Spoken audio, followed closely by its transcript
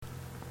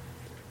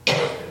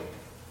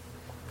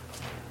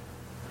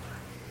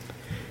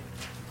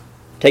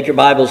Take your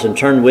Bibles and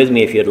turn with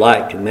me, if you'd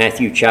like, to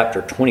Matthew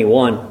chapter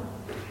 21.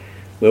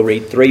 We'll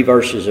read 3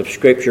 verses of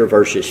Scripture,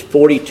 verses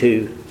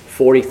 42,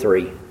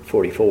 43,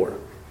 44.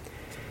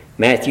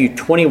 Matthew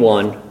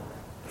 21,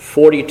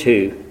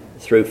 42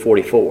 through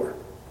 44.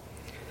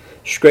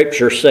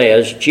 Scripture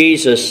says,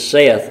 Jesus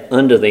saith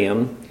unto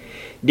them,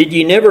 Did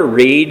ye never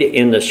read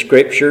in the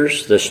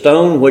Scriptures, the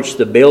stone which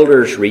the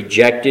builders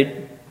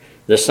rejected,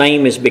 the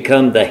same is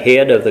become the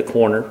head of the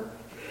corner?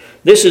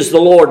 This is the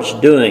Lord's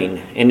doing,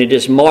 and it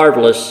is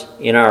marvelous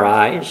in our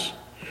eyes.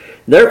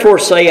 Therefore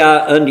say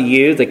I unto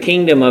you, the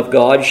kingdom of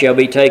God shall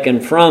be taken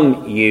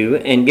from you,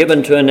 and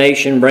given to a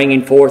nation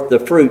bringing forth the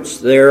fruits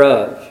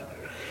thereof.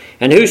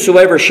 And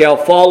whosoever shall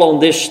fall on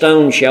this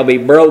stone shall be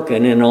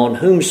broken, and on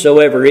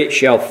whomsoever it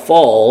shall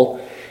fall,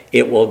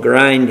 it will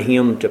grind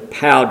him to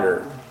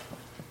powder.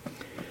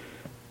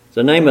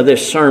 The name of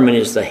this sermon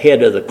is The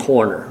Head of the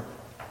Corner.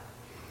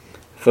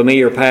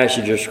 Familiar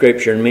passage of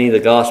Scripture in many of the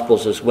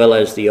Gospels as well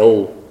as the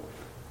Old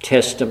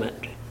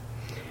Testament.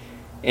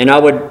 And I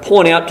would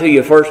point out to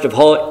you first of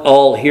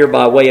all here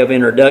by way of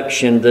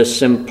introduction the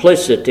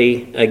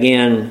simplicity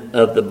again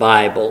of the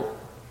Bible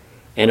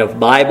and of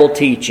Bible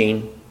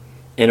teaching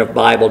and of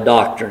Bible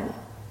doctrine.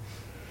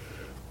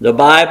 The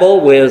Bible,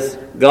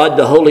 with God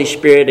the Holy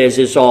Spirit as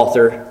its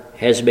author,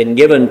 has been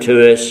given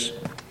to us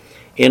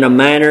in a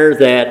manner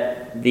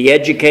that the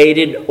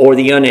educated or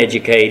the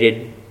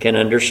uneducated can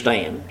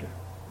understand.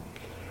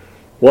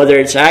 Whether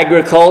it's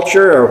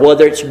agriculture or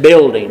whether it's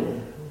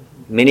building,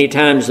 many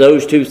times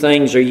those two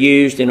things are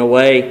used in a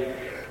way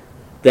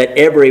that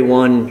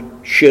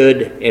everyone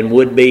should and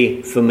would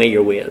be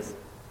familiar with.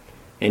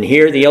 And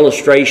here the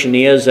illustration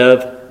is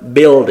of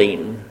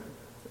building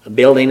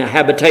a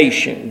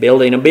habitation,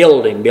 building a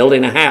building,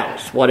 building a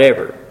house,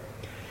 whatever,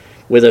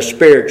 with a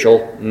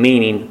spiritual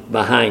meaning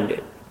behind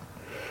it.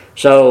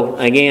 So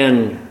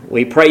again,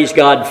 we praise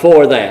God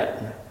for that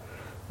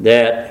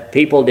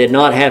people did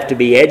not have to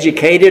be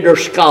educated or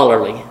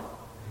scholarly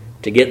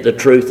to get the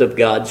truth of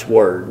God's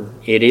Word.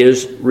 It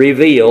is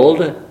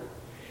revealed,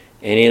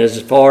 and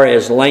as far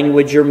as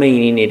language or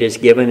meaning, it is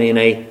given in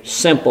a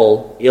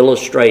simple,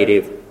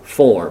 illustrative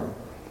form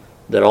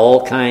that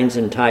all kinds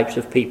and types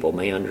of people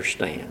may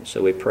understand.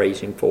 So we praise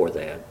Him for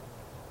that.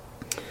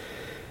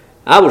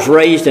 I was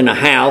raised in a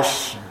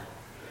house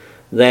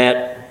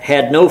that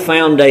had no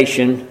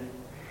foundation.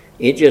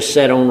 It just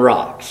sat on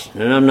rocks.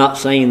 And I'm not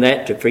saying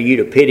that for you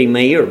to pity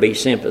me or be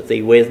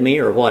sympathy with me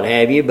or what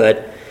have you,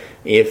 but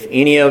if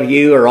any of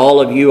you or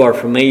all of you are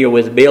familiar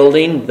with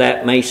building,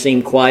 that may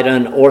seem quite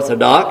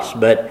unorthodox,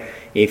 but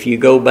if you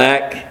go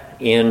back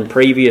in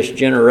previous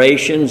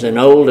generations and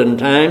olden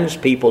times,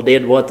 people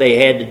did what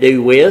they had to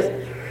do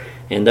with,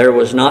 and there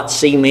was not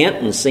cement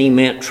and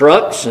cement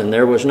trucks, and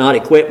there was not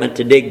equipment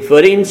to dig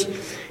footings,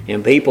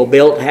 and people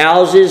built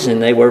houses,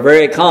 and they were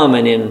very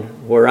common in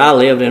where I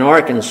lived in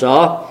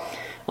Arkansas.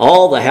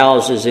 All the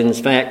houses, in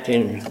fact,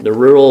 in the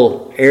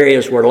rural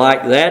areas were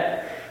like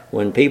that.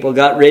 When people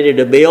got ready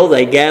to build,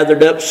 they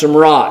gathered up some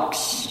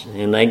rocks,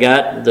 and they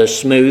got the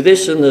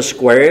smoothest and the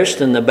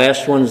squarest and the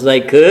best ones they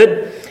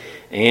could,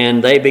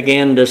 and they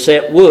began to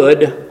set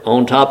wood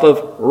on top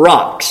of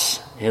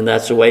rocks, and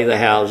that's the way the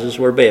houses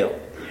were built.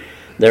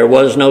 There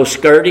was no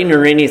skirting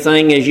or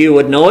anything as you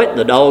would know it.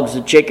 The dogs,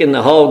 the chicken,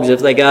 the hogs, if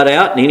they got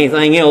out, and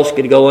anything else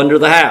could go under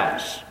the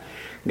house.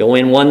 Go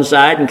in one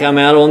side and come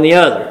out on the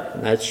other.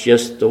 That's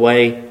just the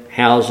way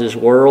houses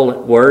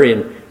were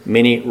in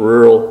many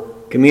rural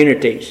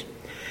communities.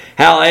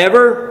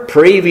 However,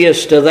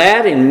 previous to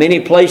that, in many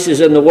places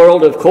in the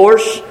world, of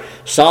course,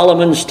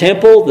 Solomon's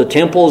temple, the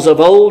temples of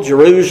old,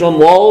 Jerusalem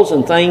walls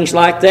and things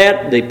like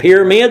that, the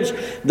pyramids,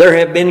 there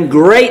have been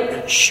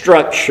great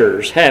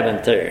structures,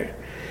 haven't there?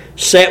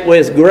 Set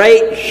with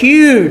great,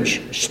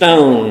 huge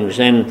stones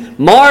and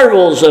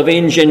marvels of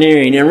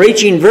engineering and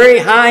reaching very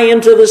high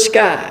into the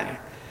sky.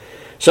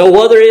 So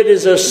whether it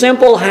is a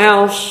simple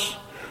house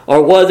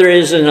or whether it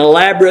is an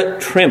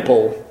elaborate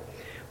temple,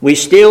 we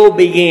still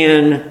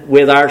begin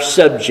with our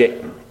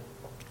subject,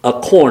 a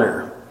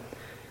corner,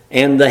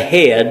 and the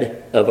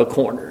head of a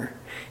corner.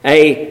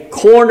 A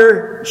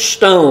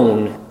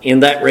cornerstone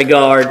in that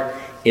regard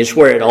is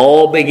where it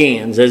all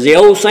begins. As the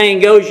old saying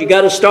goes, you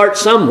got to start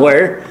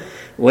somewhere.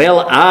 Well,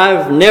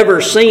 I've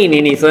never seen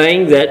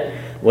anything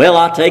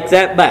I'll take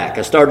that back.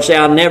 I started to say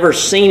I've never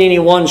seen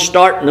anyone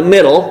start in the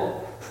middle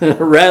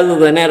rather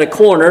than at a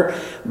corner,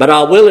 but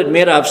I will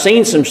admit I've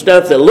seen some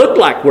stuff that looked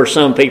like where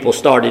some people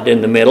started in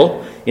the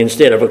middle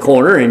instead of a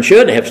corner and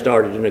should have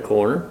started in a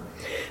corner.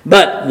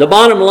 But the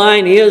bottom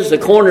line is the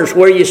corner's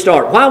where you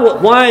start.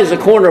 Why is a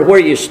corner where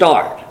you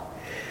start?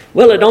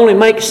 Well, it only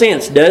makes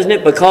sense, doesn't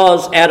it?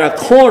 Because at a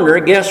corner,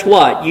 guess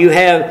what? You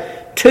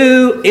have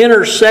two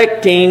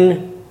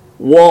intersecting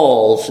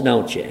walls,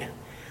 don't you?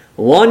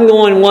 One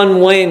going one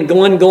way and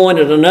one going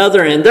at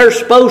another, and they're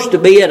supposed to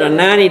be at a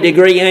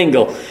 90-degree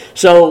angle.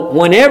 So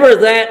whenever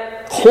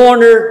that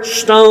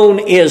cornerstone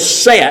is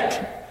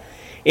set,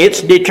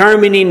 it's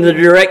determining the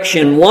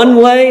direction one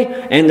way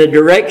and the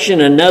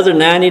direction another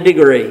 90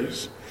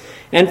 degrees.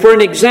 And for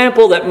an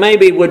example that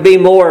maybe would be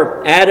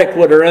more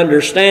adequate or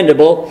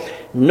understandable,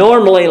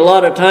 normally a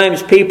lot of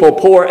times people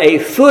pour a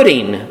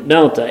footing,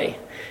 don't they?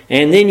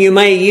 And then you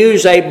may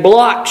use a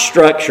block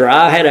structure.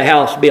 I had a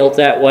house built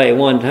that way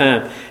one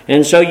time.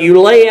 And so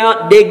you lay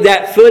out, dig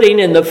that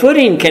footing, and the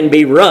footing can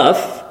be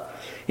rough.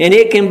 And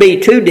it can be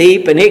too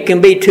deep and it can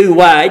be too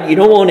wide. You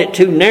don't want it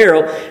too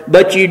narrow,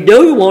 but you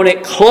do want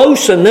it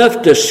close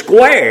enough to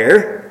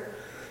square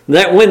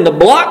that when the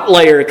block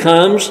layer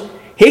comes,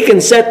 he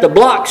can set the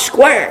block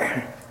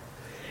square.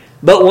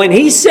 But when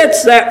he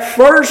sets that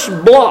first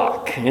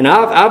block, and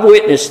I've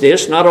witnessed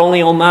this not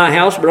only on my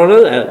house but on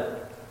other,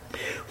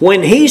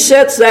 when he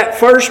sets that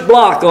first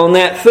block on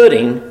that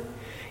footing,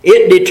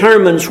 it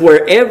determines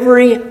where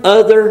every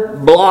other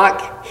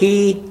block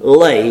he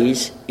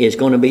lays is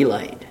going to be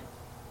laid.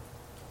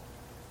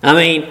 I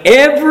mean,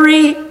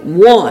 every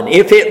one,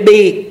 if it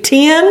be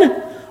 10,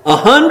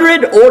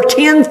 100, or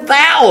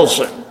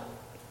 10,000,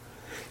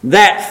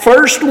 that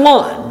first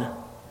one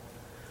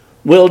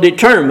will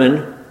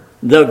determine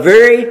the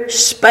very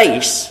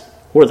space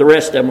where the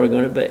rest of them are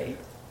going to be.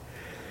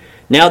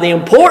 Now, the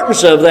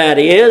importance of that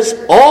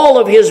is all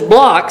of his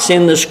blocks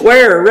in the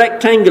square or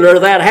rectangular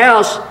of that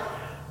house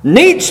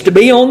needs to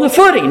be on the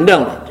footing,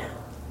 don't it?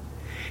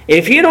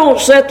 If you don't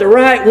set the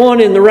right one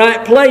in the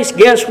right place,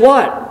 guess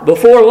what?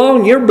 Before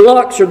long, your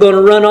blocks are going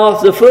to run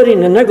off the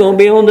footing and they're going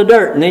to be on the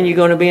dirt, and then you're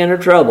going to be in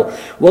trouble.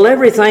 Well,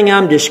 everything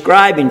I'm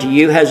describing to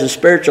you has a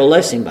spiritual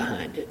lesson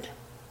behind it.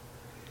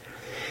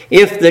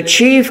 If the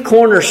chief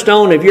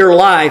cornerstone of your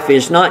life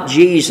is not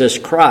Jesus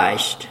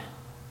Christ,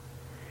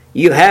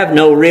 you have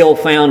no real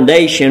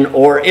foundation,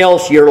 or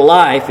else your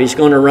life is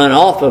going to run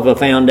off of a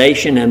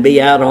foundation and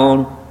be out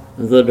on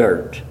the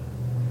dirt.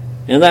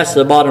 And that's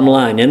the bottom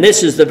line. And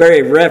this is the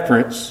very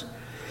reference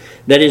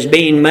that is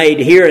being made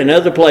here in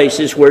other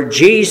places where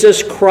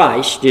Jesus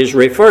Christ is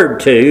referred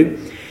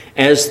to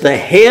as the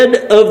head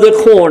of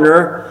the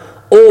corner,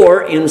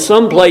 or in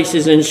some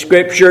places in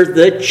Scripture,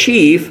 the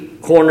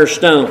chief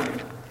cornerstone.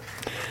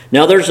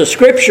 Now there's a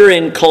scripture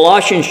in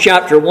Colossians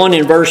chapter 1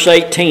 and verse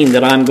 18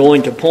 that I'm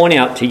going to point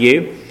out to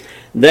you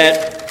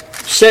that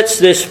sets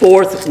this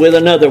forth with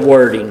another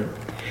wording.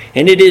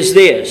 And it is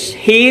this: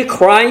 He,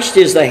 Christ,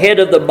 is the head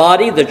of the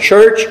body, the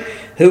church,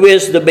 who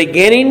is the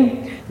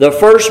beginning, the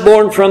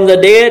firstborn from the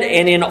dead,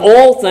 and in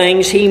all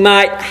things he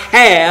might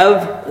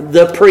have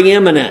the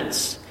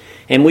preeminence.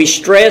 And we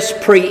stress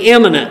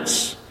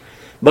preeminence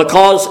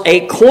because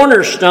a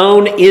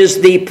cornerstone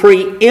is the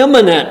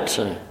preeminent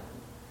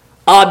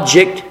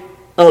object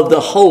of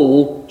the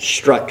whole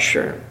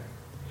structure.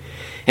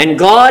 And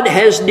God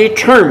has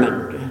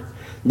determined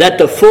that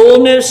the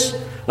fullness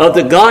of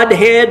the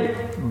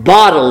Godhead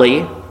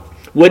bodily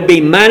would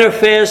be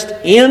manifest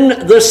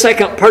in the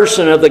second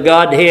person of the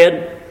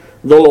Godhead,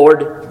 the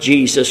Lord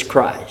Jesus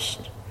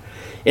Christ.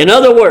 In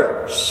other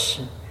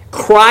words,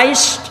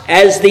 Christ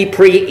as the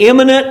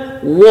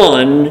preeminent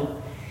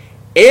one,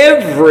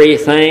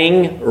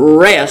 everything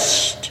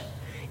rests,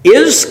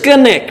 is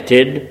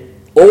connected,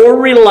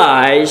 or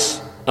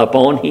relies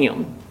upon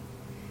Him.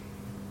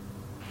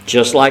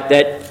 Just like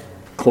that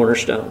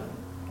cornerstone.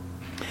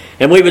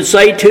 And we would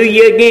say to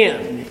you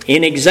again,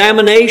 in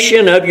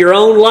examination of your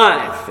own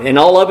life, and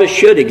all of us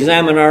should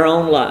examine our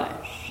own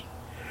lives,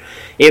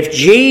 if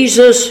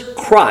Jesus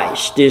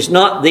Christ is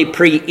not the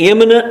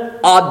preeminent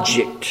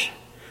object,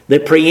 the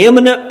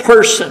preeminent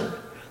person,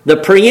 the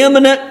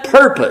preeminent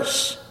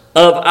purpose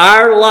of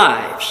our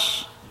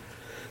lives,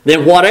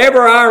 then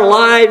whatever our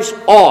lives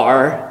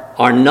are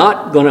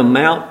not going to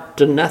amount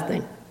to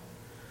nothing.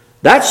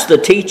 That's the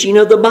teaching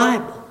of the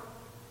Bible.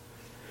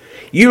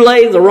 You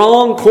lay the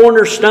wrong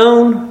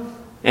cornerstone,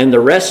 and the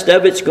rest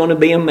of it's going to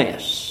be a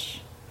mess.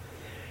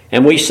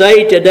 And we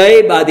say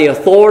today, by the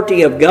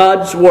authority of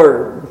God's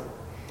Word,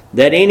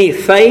 that any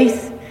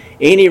faith,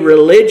 any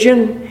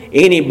religion,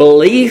 any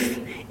belief,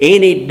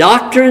 any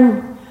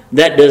doctrine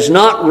that does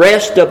not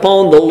rest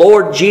upon the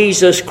Lord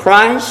Jesus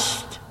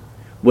Christ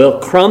will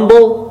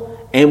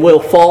crumble and will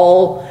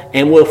fall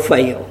and will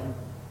fail.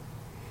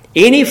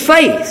 Any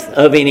faith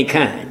of any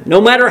kind,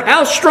 no matter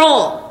how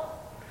strong,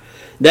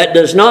 that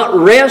does not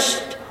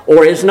rest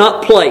or is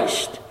not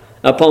placed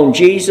upon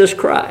Jesus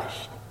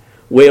Christ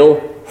will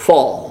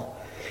fall.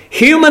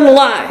 Human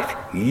life,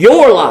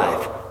 your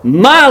life,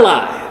 my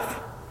life,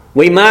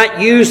 we might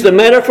use the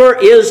metaphor,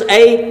 is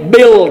a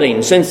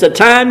building. Since the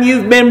time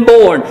you've been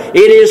born, it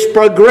is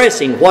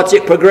progressing. What's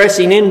it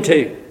progressing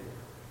into?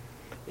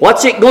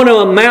 What's it going to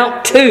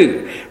amount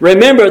to?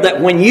 Remember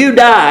that when you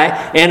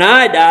die and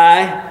I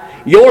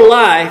die, your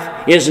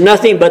life is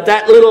nothing but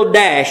that little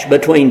dash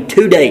between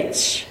two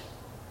dates.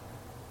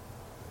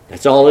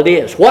 That's all it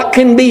is. What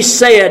can be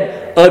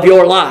said of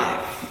your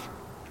life?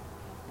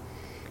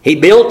 He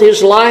built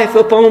his life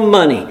upon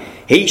money.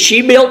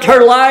 She built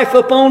her life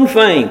upon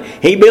fame.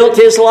 He built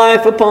his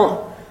life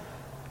upon...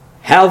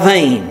 How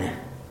vain.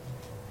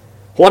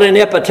 What an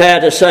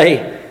epitaph to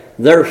say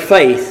their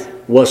faith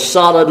was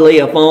solidly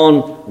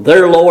upon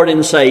their Lord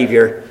and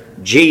Savior,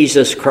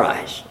 Jesus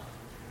Christ.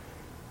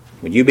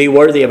 Would you be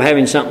worthy of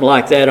having something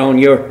like that on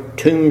your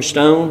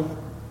tombstone?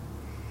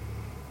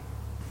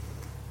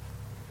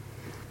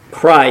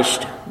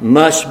 Christ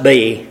must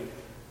be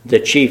the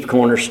chief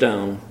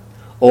cornerstone,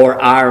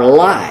 or our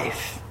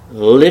life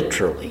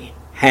literally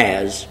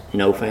has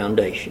no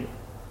foundation.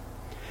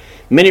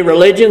 Many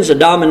religions,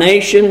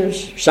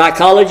 denominations,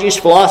 psychologists,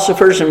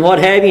 philosophers, and what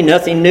have you,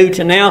 nothing new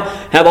to now,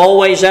 have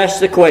always asked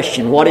the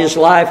question, what is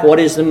life? What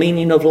is the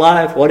meaning of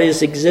life? What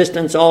is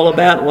existence all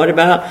about? What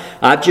about?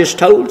 I've just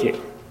told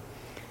you.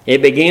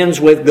 It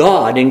begins with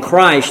God and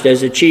Christ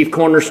as the chief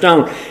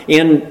cornerstone.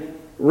 In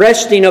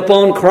resting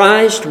upon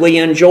Christ, we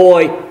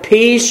enjoy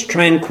peace,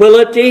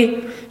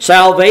 tranquility,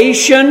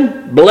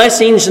 salvation,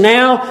 blessings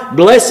now,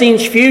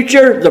 blessings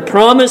future, the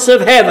promise of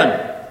heaven,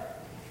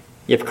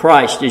 if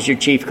Christ is your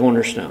chief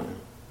cornerstone.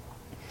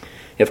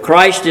 If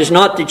Christ is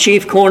not the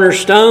chief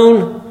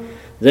cornerstone,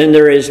 then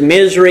there is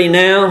misery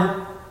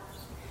now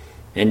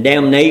and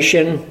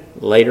damnation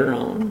later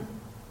on.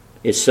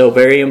 It's so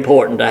very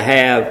important to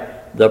have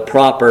the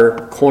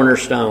proper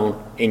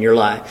cornerstone in your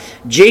life.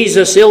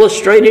 Jesus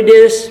illustrated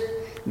this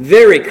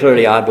very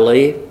clearly, I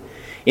believe,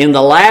 in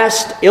the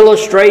last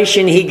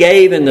illustration he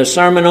gave in the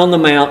Sermon on the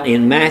Mount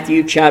in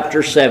Matthew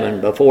chapter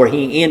 7, before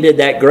he ended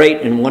that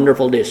great and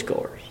wonderful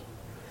discourse.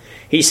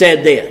 He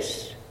said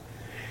this,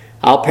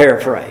 I'll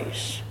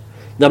paraphrase,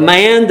 "The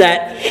man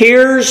that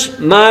hears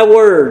my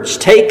words,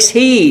 takes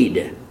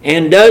heed,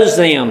 and does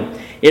them,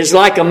 is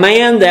like a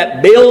man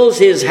that builds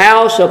his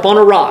house upon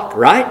a rock,"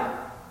 right?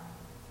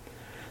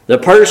 The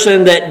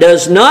person that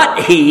does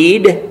not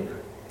heed,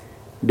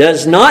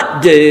 does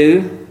not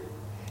do,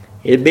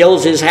 it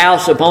builds his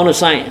house upon a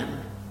sand.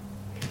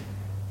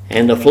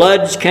 And the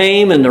floods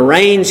came and the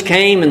rains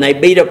came and they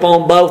beat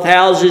upon both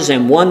houses,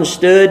 and one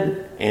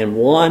stood and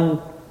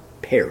one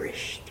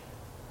perished.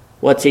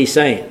 What's he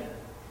saying?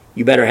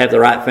 You better have the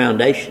right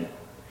foundation.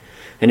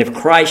 And if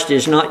Christ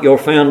is not your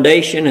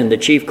foundation and the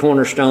chief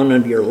cornerstone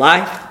of your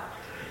life,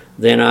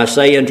 then I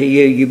say unto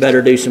you, you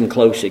better do some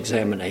close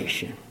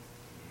examination.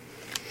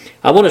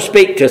 I want to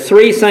speak to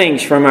three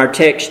things from our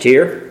text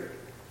here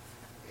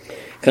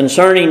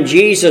concerning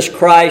Jesus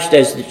Christ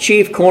as the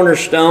chief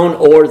cornerstone,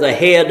 or the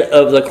head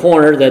of the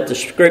corner that the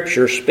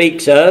Scripture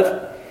speaks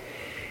of.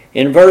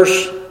 In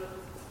verse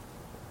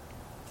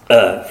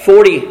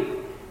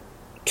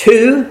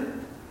 42,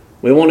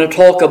 we want to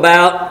talk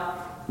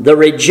about the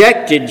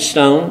rejected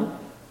stone.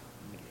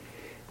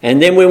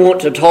 And then we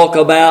want to talk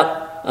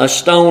about a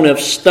stone of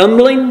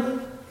stumbling.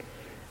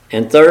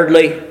 And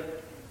thirdly,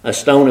 a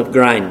stone of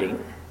grinding.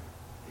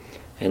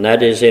 And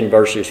that is in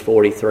verses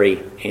 43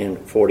 and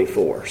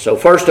 44. So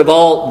first of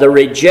all, the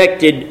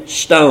rejected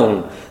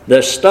stone.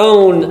 The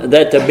stone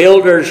that the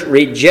builders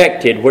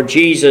rejected, where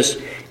Jesus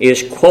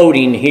is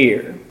quoting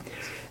here.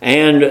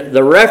 And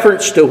the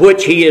reference to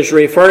which he is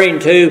referring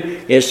to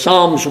is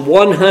Psalms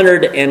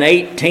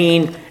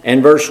 118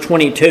 and verse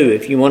 22.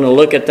 If you want to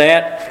look at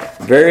that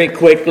very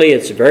quickly,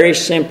 it's very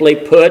simply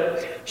put.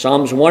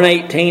 Psalms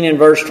 118 and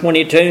verse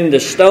 22, "The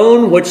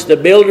stone which the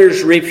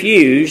builders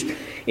refused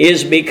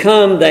is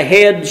become the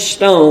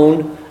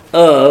headstone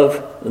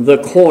of the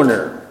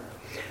corner."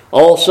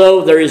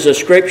 Also, there is a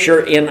scripture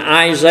in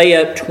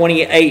Isaiah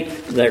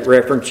 28 that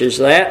references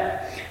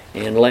that.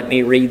 And let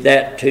me read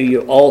that to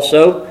you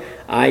also.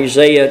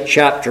 Isaiah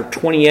chapter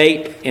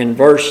 28 and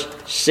verse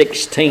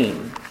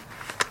 16.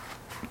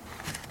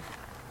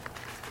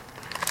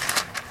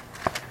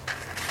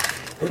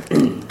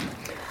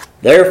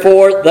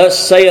 "Therefore, thus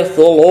saith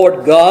the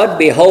Lord God,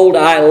 Behold,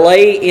 I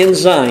lay in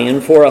Zion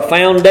for a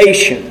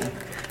foundation,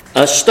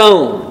 a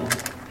stone,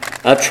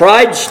 a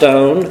tried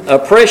stone, a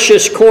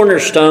precious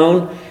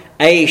cornerstone,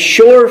 a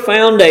sure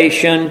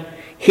foundation.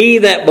 He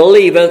that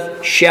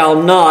believeth shall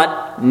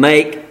not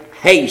make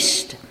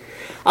haste."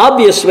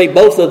 Obviously,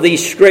 both of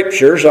these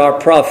scriptures are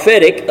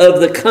prophetic of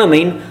the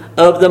coming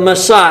of the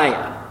Messiah.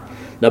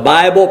 The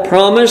Bible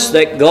promised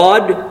that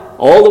God,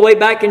 all the way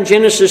back in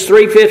Genesis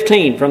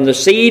 3:15, from the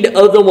seed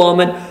of the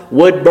woman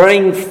would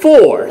bring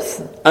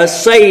forth a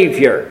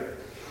Savior.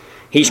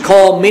 He's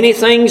called many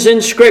things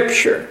in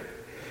Scripture,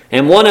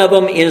 and one of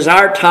them is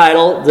our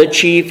title, the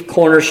chief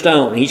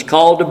cornerstone. He's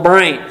called the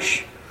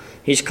branch.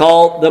 He's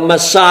called the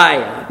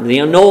Messiah, the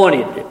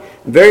anointed,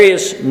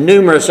 various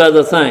numerous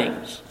other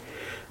things.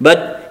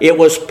 But it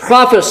was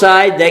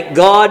prophesied that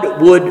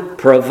God would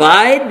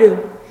provide,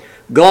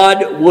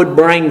 God would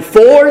bring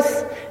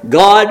forth,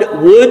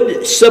 God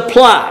would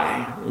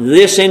supply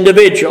this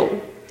individual.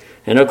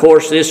 And of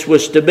course, this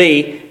was to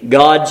be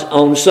God's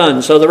own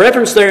Son. So the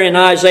reference there in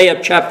Isaiah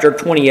chapter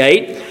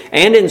 28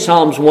 and in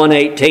Psalms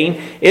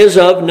 118 is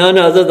of none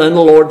other than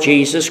the Lord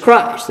Jesus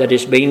Christ that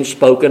is being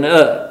spoken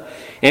of.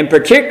 And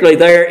particularly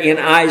there in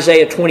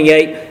Isaiah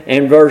 28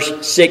 and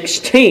verse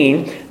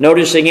 16,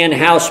 notice again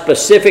how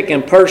specific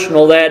and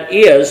personal that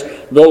is.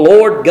 The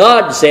Lord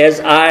God says,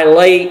 "I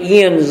lay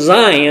in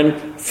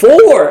Zion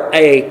for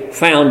a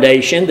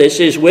foundation." This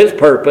is with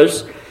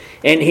purpose.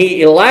 And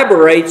he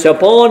elaborates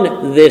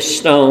upon this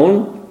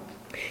stone.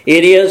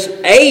 It is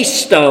a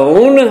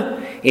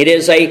stone. It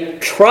is a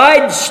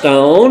tried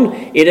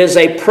stone. It is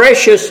a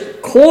precious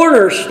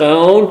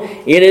cornerstone.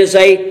 It is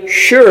a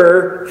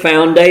sure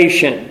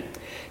foundation.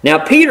 Now,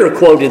 Peter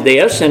quoted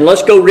this, and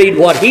let's go read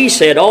what he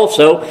said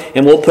also,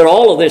 and we'll put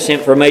all of this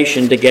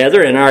information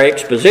together in our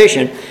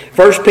exposition.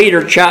 1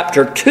 Peter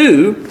chapter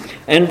 2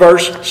 and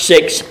verse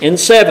 6 and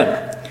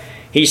 7.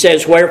 He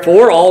says,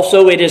 "Wherefore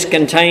also it is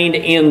contained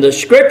in the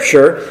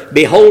Scripture,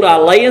 Behold, I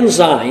lay in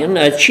Zion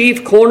a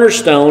chief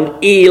cornerstone,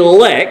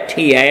 elect,"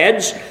 he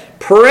adds,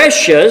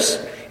 "precious,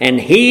 and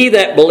he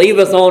that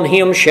believeth on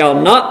him shall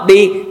not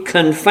be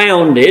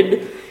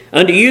confounded.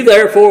 Unto you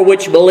therefore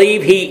which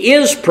believe he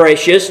is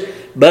precious,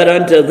 but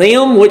unto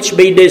them which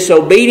be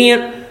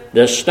disobedient,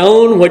 the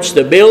stone which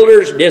the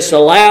builders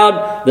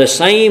disallowed, the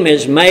same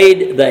is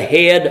made the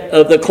head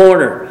of the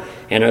corner.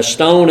 And a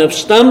stone of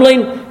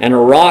stumbling, and a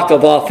rock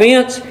of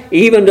offense,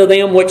 even to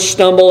them which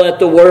stumble at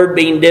the word,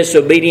 being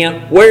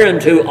disobedient,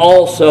 whereunto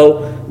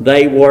also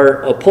they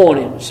were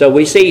appointed." So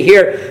we see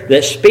here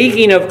that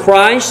speaking of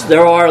Christ,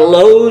 there are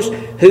those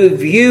who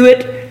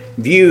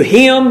view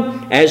him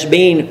as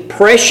being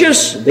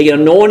precious, the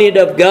anointed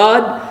of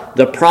God,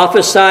 the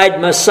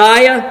prophesied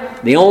Messiah,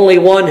 the only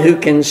one who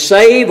can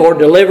save or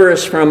deliver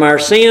us from our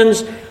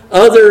sins.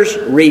 Others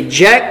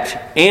reject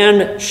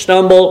and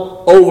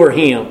stumble over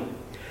him.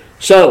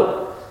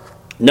 So,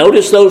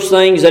 notice those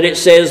things that it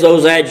says,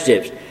 those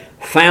adjectives.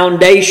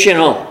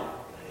 Foundational,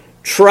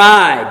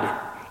 tried,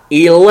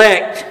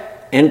 elect,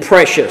 and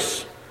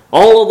precious.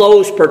 All of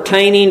those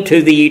pertaining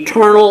to the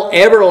eternal,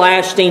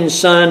 everlasting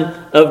Son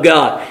of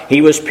God.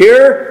 He was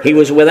pure, he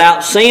was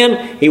without sin,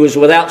 he was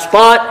without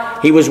spot,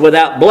 he was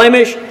without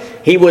blemish.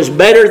 He was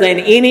better than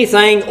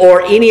anything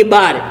or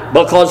anybody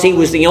because he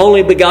was the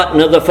only begotten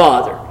of the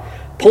Father.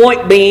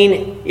 Point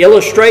being,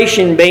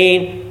 illustration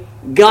being,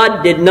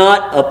 God did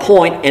not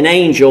appoint an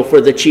angel for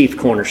the chief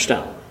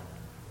cornerstone.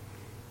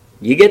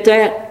 You get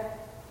that?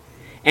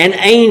 An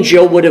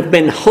angel would have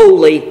been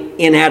wholly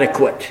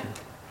inadequate.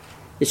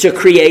 It's a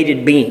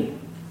created being.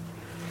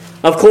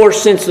 Of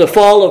course, since the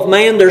fall of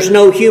man, there's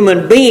no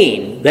human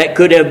being that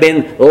could have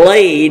been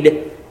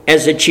laid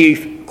as a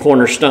chief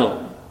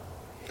cornerstone.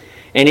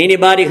 And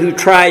anybody who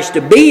tries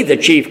to be the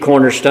chief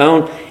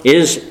cornerstone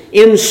is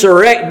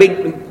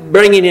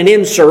bringing an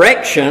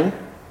insurrection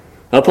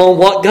upon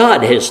what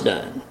God has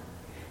done.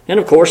 And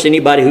of course,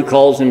 anybody who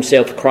calls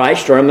himself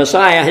Christ or a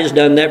Messiah has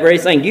done that very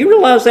thing. Do you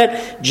realize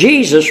that?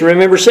 Jesus,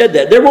 remember, said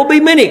that. There will be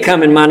many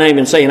come in my name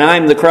and saying, I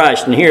am the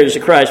Christ, and here is the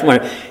Christ.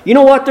 You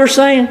know what they're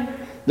saying?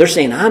 They're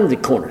saying, I'm the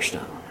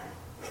cornerstone.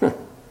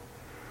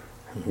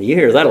 You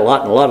hear that a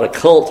lot in a lot of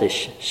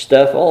cultish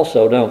stuff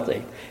also, don't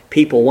they?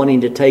 People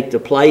wanting to take the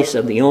place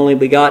of the only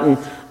begotten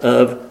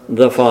of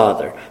the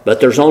Father. But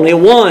there's only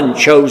one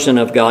chosen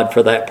of God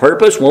for that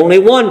purpose, only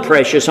one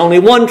precious, only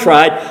one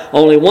tried,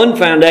 only one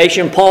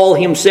foundation. Paul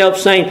himself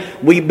saying,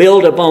 we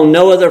build upon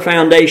no other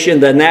foundation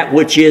than that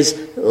which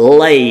is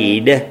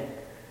laid,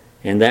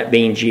 and that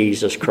being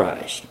Jesus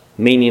Christ.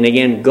 Meaning,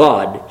 again,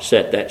 God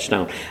set that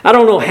stone. I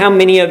don't know how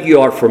many of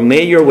you are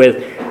familiar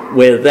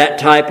with that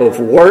type of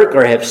work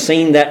or have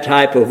seen that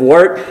type of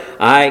work.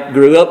 I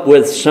grew up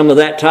with some of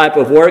that type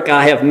of work.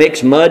 I have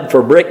mixed mud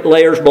for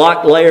bricklayers,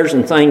 block layers,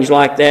 and things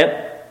like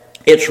that.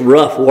 It's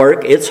rough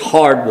work. It's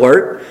hard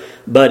work.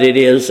 But it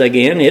is,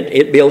 again,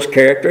 it builds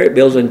character. It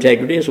builds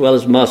integrity as well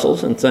as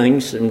muscles and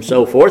things and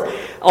so forth.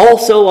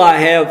 Also, I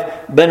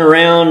have been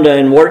around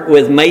and worked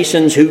with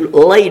masons who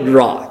laid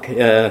rock.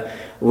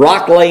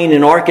 Rock laying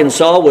in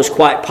Arkansas was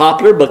quite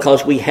popular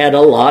because we had a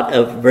lot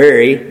of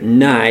very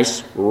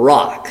nice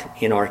rock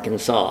in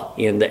Arkansas,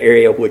 in the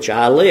area which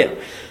I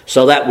live.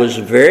 So that was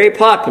very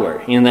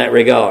popular in that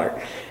regard.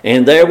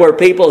 And there were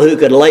people who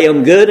could lay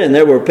them good, and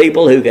there were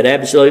people who could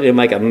absolutely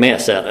make a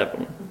mess out of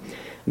them.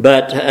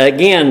 But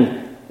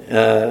again,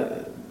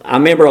 I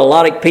remember a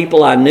lot of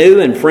people I knew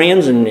and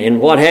friends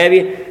and what have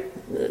you,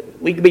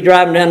 we could be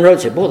driving down the road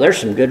and say, boy, there's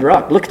some good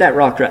rock. Look at that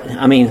rock right there.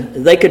 I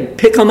mean, they could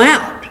pick them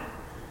out.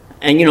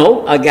 And, you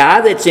know, a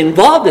guy that's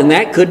involved in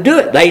that could do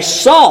it. They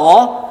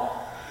saw,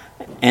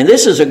 and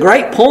this is a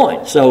great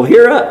point, so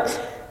hear up.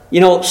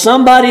 You know,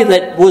 somebody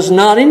that was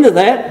not into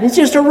that, it's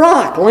just a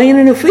rock laying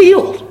in a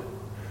field.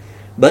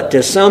 But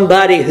to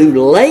somebody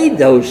who laid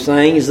those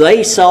things,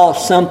 they saw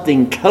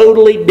something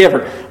totally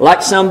different.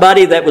 Like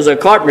somebody that was a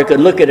carpenter could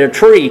look at a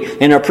tree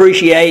and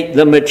appreciate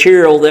the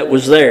material that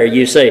was there,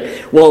 you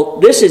say. Well,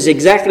 this is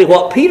exactly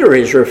what Peter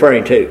is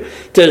referring to.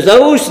 To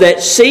those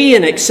that see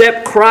and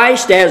accept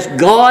Christ as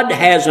God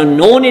has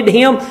anointed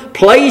him,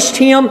 placed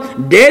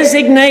him,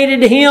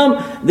 designated him,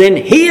 then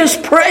he is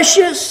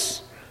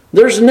precious.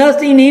 There's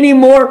nothing any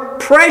more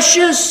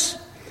precious.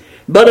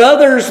 But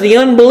others, the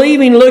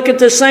unbelieving, look at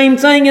the same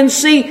thing and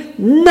see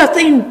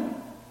nothing.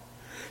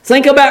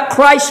 Think about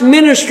Christ's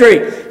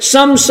ministry.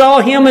 Some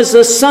saw him as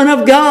the Son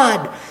of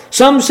God.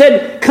 Some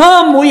said,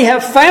 come, we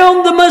have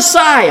found the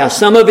Messiah.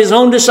 Some of his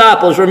own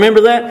disciples,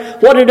 remember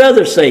that? What did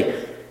others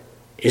say?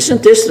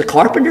 Isn't this the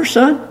carpenter's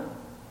son?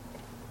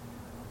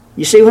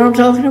 You see what I'm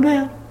talking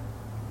about?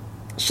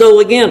 So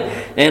again,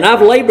 and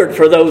I've labored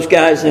for those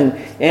guys,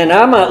 and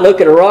I might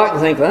look at a rock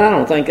and think, well, I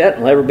don't think that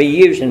will ever be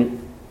used. And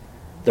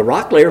the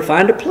rock layer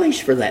find a place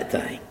for that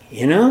thing,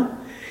 you know.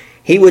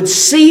 He would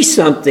see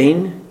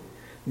something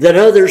that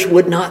others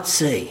would not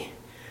see.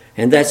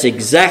 And that's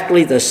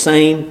exactly the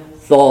same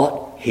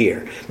thought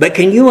here. But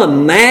can you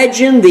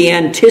imagine the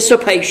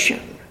anticipation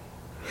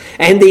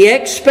and the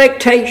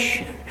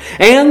expectation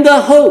and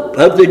the hope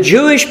of the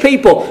Jewish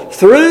people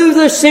through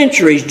the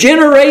centuries,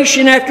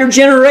 generation after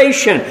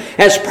generation,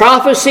 as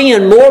prophecy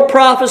and more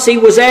prophecy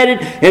was added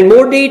and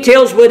more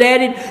details were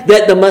added,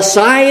 that the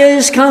Messiah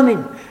is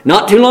coming?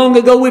 Not too long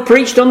ago we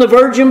preached on the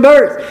virgin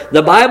birth.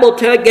 The Bible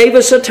gave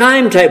us a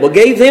timetable,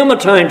 gave them a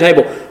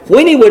timetable,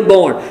 when he would be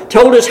born,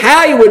 told us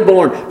how he would be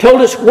born,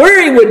 told us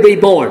where he would be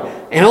born,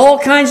 and all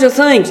kinds of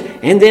things.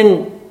 And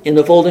then in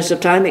the fullness of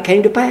time it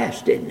came to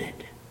pass, didn't it?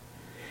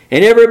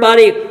 And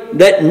everybody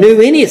that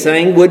knew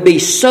anything would be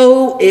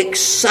so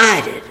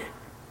excited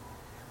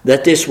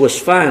that this was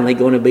finally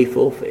going to be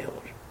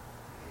fulfilled.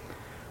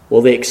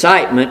 Well, the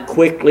excitement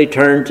quickly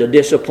turned to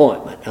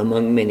disappointment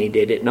among many,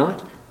 did it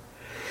not?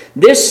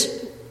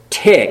 This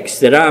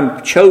text that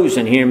I'm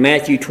chosen here,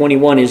 Matthew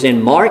 21, is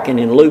in Mark and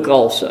in Luke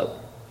also.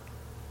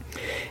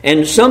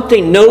 And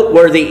something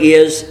noteworthy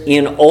is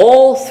in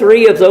all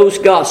three of those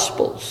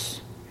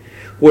Gospels,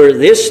 where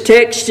this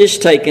text is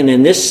taken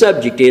and this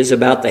subject is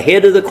about the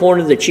head of the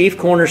corner, the chief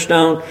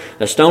cornerstone,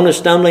 a stone of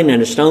stumbling,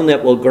 and a stone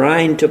that will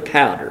grind to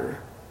powder.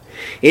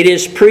 It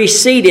is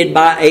preceded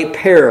by a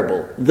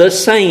parable, the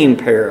same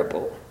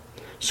parable.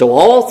 So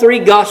all three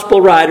gospel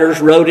writers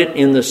wrote it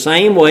in the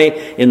same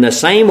way, in the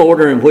same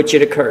order in which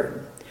it occurred.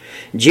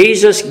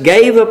 Jesus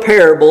gave a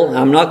parable.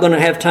 I'm not going to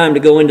have time to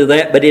go into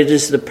that, but it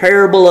is the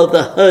parable of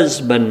the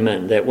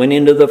husbandman that went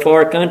into the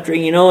far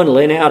country, and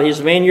lent out his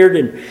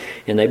vineyard,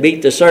 and they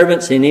beat the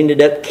servants and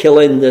ended up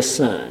killing the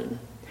son.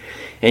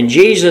 And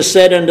Jesus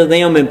said unto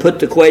them and put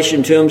the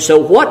question to them, so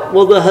what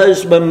will the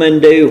husbandman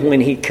do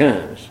when he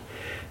comes?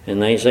 And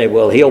they say,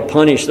 well, he'll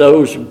punish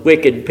those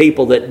wicked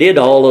people that did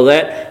all of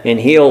that, and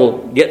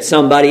he'll get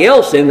somebody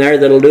else in there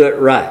that'll do it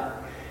right.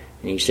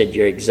 And he said,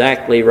 you're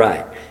exactly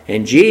right.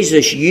 And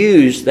Jesus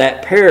used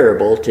that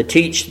parable to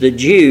teach the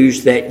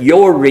Jews that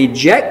your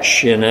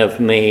rejection of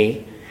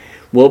me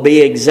will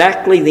be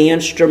exactly the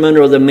instrument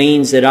or the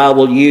means that I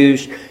will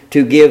use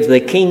to give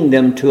the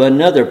kingdom to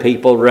another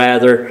people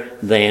rather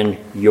than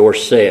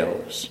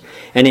yourselves.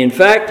 And in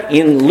fact,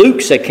 in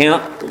Luke's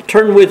account,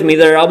 turn with me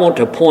there, I want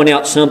to point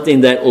out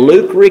something that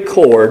Luke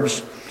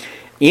records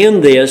in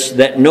this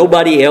that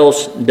nobody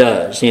else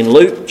does. In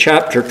Luke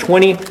chapter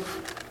 20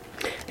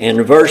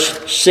 and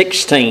verse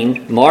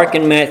 16, Mark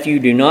and Matthew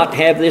do not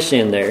have this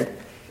in there,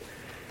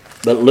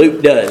 but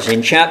Luke does.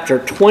 In chapter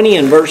 20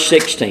 and verse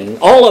 16,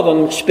 all of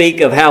them speak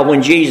of how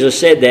when Jesus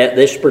said that,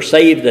 they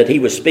perceived that he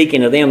was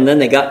speaking to them, and then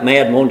they got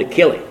mad and wanted to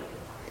kill him.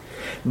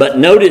 But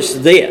notice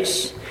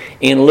this.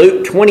 In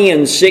Luke 20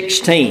 and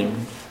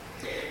 16,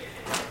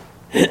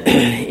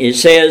 it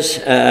says,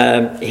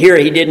 here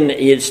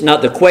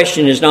the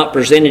question is not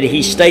presented,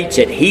 he states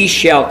it. He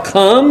shall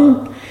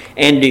come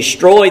and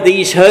destroy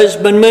these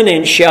husbandmen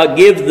and shall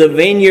give the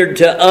vineyard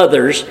to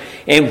others.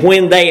 And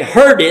when they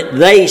heard it,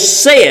 they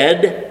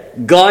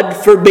said, God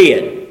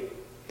forbid.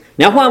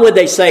 Now, why would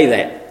they say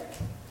that?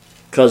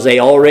 Because they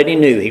already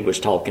knew he was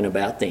talking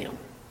about them.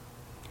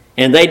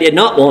 And they did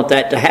not want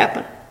that to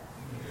happen.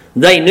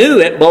 They knew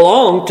it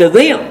belonged to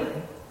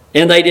them,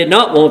 and they did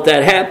not want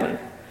that happen.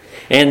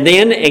 And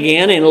then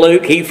again in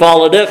Luke, he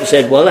followed up and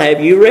said, well,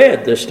 have you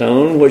read the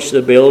stone which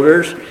the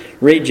builders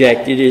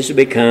rejected is to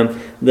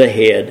become the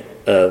head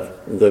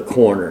of the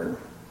corner?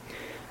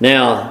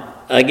 Now,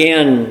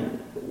 again,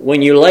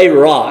 when you lay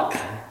rock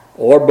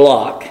or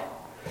block,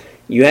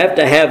 you have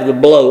to have the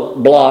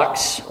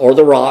blocks or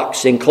the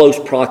rocks in close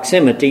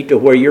proximity to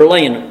where you're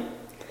laying them.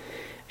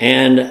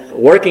 And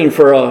working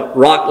for a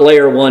rock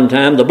layer one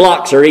time, the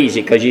blocks are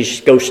easy because you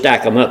just go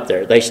stack them up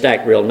there. They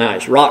stack real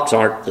nice. Rocks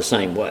aren't the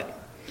same way.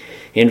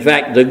 In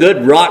fact, the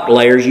good rock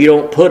layers, you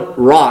don't put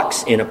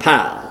rocks in a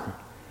pile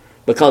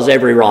because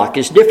every rock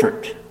is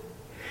different.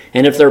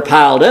 And if they're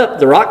piled up,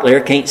 the rock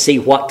layer can't see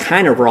what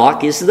kind of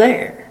rock is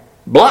there.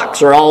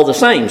 Blocks are all the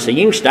same, so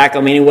you can stack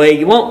them any way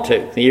you want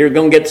to. You're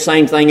going to get the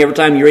same thing every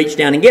time you reach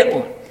down and get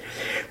one.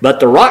 But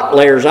the rock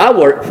layers I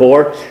worked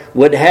for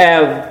would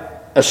have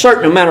a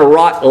certain amount of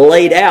rock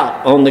laid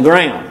out on the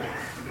ground.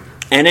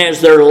 And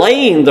as they're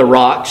laying the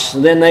rocks,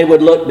 then they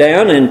would look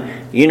down and,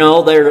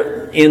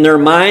 they're in their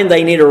mind,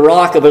 they need a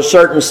rock of a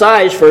certain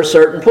size for a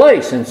certain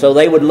place. And so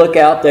they would look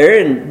out there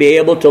and be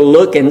able to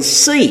look and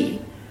see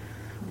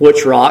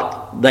which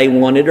rock they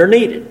wanted or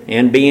needed.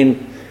 And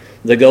being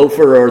the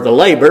gopher or the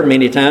laborer,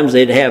 many times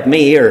they'd have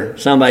me or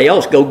somebody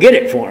else go get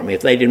it for them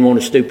if they didn't want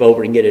to stoop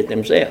over and get it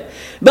themselves.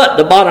 But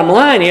the bottom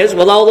line is,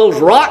 with all those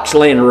rocks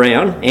laying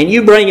around and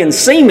you bringing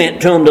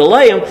cement to them to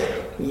lay them,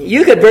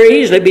 you could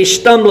very easily be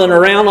stumbling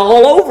around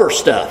all over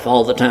stuff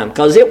all the time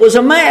because it was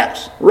a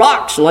mess.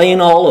 Rocks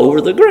laying all over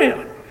the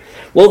ground.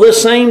 Well, the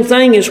same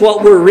thing is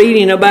what we're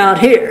reading about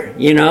here,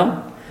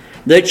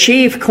 The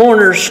chief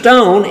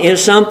cornerstone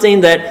is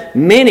something that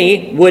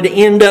many would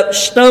end up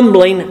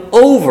stumbling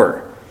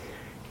over,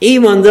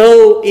 even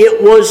though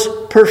it was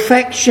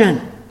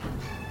perfection.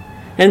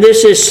 And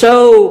this is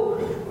so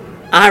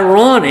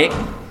ironic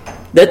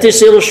that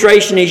this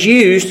illustration is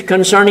used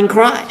concerning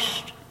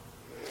Christ.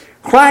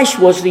 Christ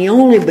was the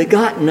only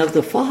begotten of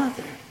the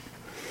Father.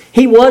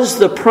 He was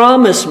the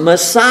promised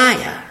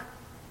Messiah.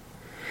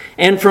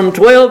 And from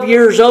 12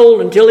 years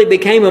old until he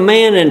became a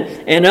man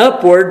and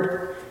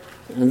upward,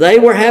 they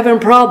were having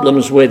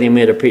problems with him,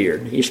 it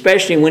appeared,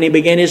 especially when he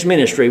began his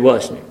ministry,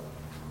 wasn't it?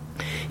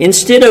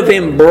 Instead of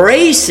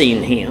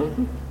embracing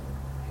him,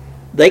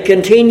 they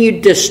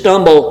continued to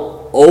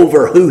stumble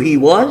over who he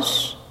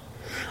was,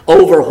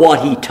 over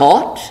what he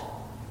taught,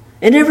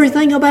 and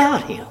everything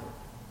about him.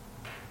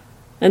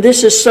 And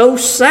this is so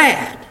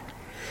sad.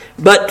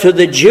 But to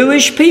the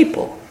Jewish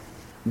people,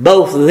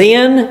 both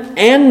then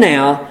and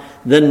now,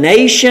 the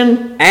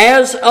nation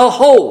as a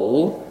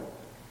whole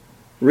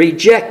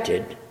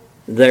rejected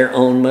their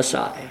own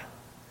Messiah.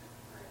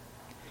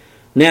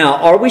 Now,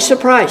 are we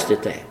surprised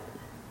at that?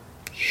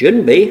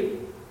 Shouldn't be.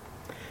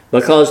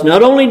 Because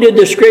not only did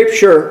the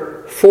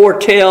Scripture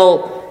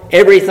foretell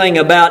everything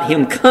about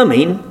him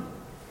coming,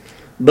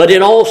 but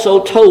it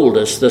also told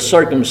us the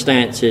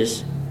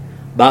circumstances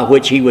by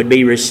which he would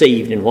be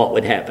received and what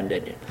would happen to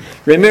him.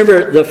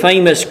 Remember the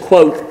famous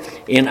quote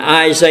in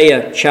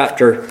Isaiah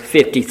chapter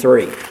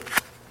 53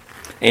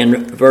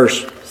 and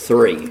verse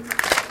 3.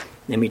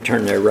 Let me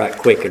turn there right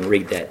quick and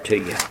read that to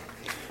you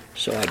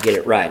so I get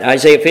it right.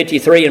 Isaiah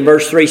 53 and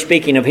verse 3,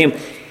 speaking of him,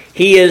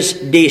 he is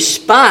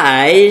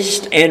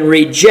despised and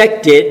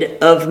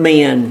rejected of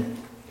men,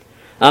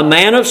 a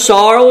man of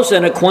sorrows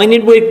and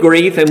acquainted with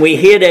grief, and we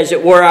hid, as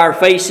it were, our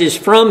faces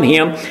from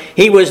him.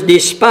 He was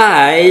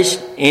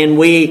despised, and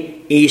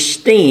we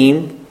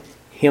esteemed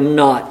him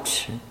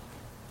not.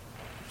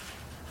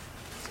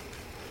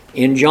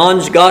 In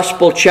John's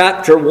Gospel,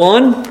 chapter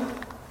 1,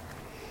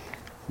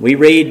 we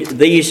read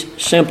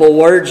these simple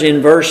words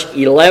in verse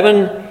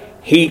 11.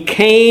 He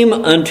came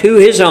unto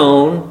his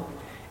own,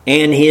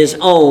 and his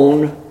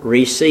own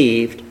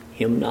received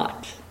him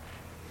not.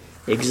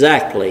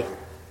 Exactly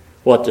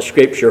what the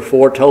Scripture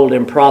foretold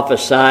and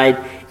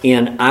prophesied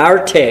in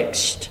our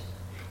text,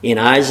 in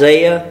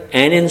Isaiah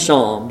and in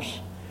Psalms.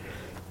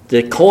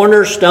 The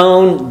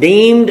cornerstone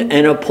deemed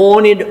and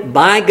appointed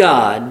by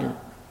God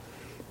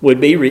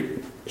would be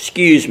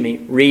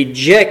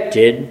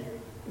rejected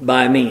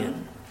by men.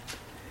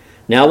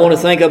 Now I want to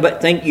think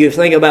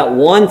about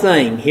one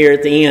thing here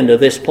at the end of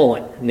this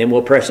point, and then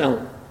we'll press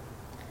on.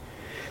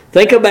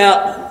 Think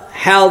about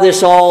how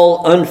this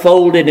all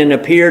unfolded and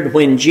appeared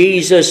when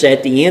Jesus,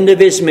 at the end of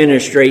his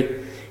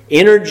ministry,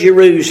 entered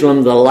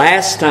Jerusalem the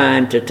last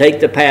time to take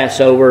the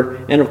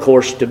Passover and, of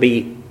course, to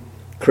be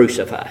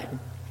crucified.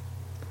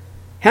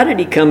 How did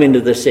he come into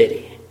the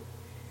city?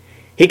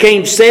 He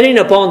came sitting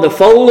upon the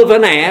foal of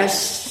an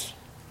ass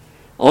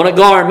on a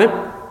garment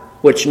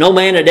which no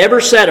man had ever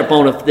sat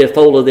upon the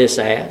foal of this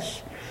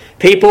ass.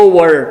 People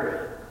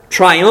were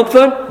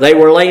triumphant. They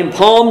were laying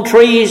palm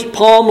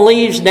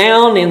leaves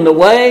down in the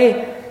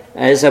way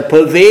as a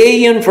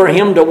pavilion for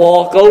him to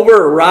walk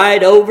over or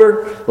ride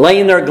over,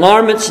 laying their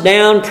garments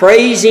down,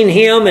 praising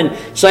him and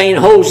saying,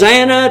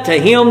 Hosanna to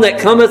him that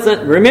cometh.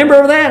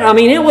 Remember that? I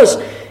mean, it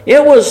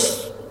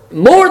was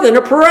more than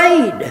a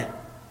parade.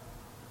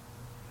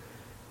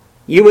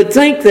 You would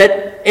think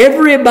that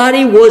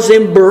everybody was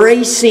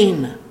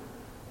embracing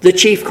the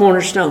chief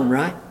cornerstone,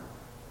 right?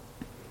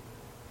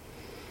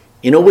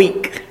 In a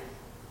week,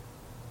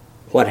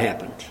 what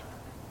happened?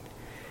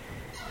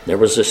 There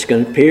was a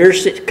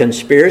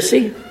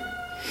conspiracy.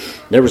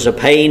 There was a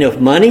paying of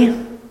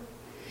money.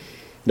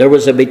 There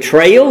was a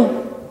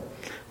betrayal.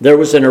 There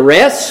was an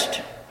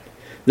arrest.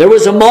 There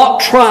was a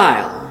mock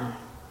trial.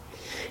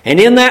 And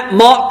in that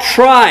mock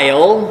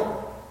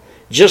trial,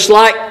 just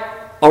like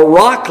a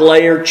rock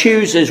layer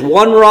chooses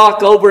one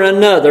rock over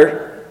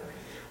another,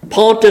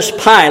 Pontius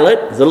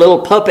Pilate, the little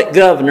puppet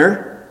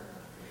governor,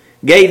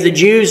 gave the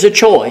Jews a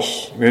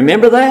choice.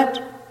 Remember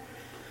that?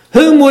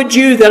 Whom would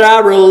you that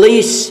I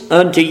release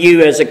unto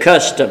you as a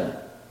custom,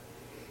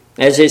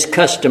 as is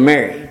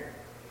customary?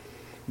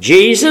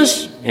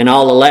 Jesus, and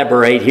I'll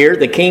elaborate here,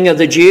 the King of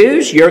the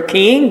Jews, your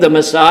King, the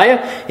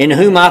Messiah, in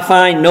whom I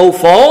find no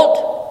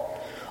fault,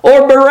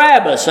 or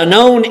Barabbas, a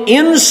known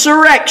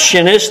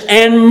insurrectionist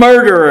and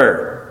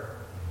murderer?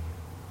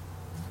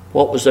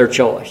 What was their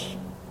choice?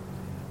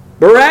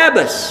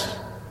 Barabbas.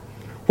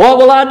 What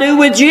will I do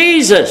with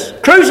Jesus?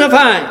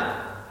 Crucify him.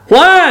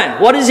 Why?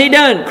 What has he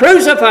done?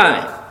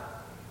 Crucify him.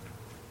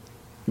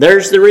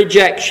 There's the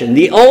rejection,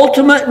 the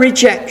ultimate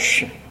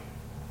rejection,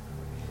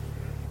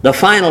 the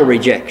final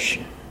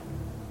rejection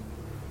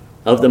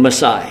of the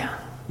Messiah,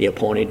 the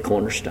appointed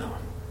cornerstone.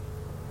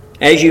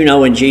 As you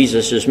know, in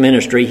Jesus'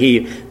 ministry,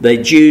 the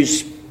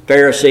Jews,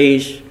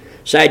 Pharisees,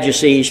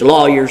 Sadducees,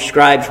 lawyers,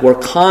 scribes were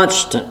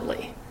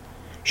constantly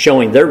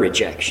showing their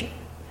rejection.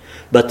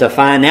 But the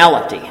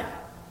finality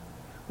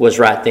was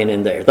right then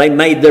and there. They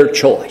made their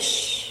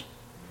choice.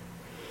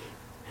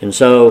 And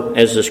so,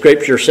 as the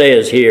Scripture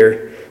says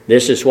here,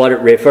 this is what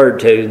it referred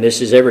to, and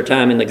this is every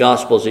time in the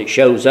Gospels it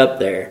shows up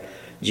there.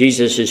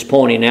 Jesus is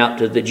pointing out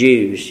to the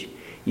Jews,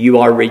 you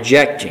are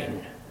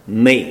rejecting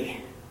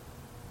me.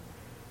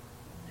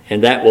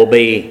 And that will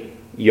be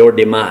your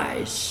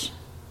demise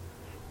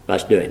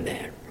by doing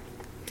that.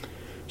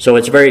 So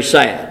it's very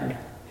sad.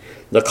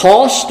 The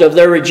cost of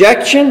their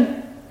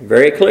rejection,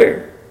 very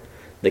clear.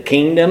 The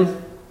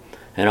kingdom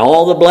and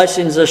all the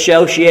blessings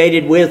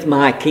associated with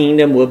my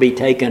kingdom will be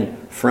taken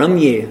from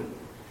you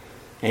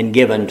and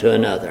given to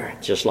another,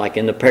 just like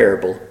in the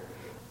parable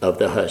of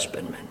the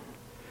husbandman.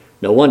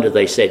 No wonder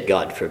they said,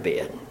 God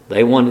forbid.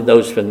 They wanted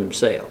those for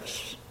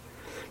themselves.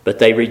 But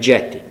they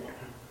rejected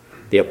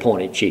the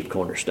appointed chief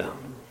cornerstone.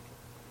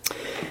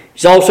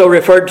 He's also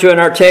referred to in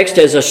our text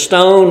as a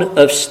stone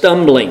of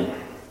stumbling.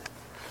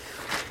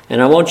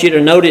 And I want you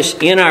to notice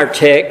in our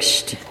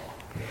text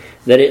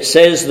that it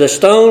says, the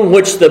stone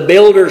which the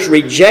builders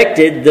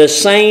rejected, the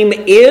same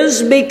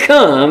is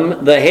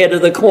become the head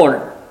of the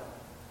corner.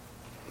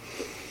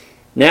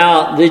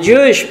 Now, the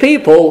Jewish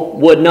people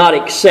would not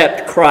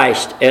accept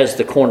Christ as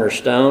the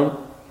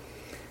cornerstone,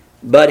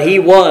 but he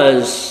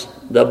was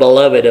the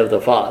beloved of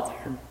the Father.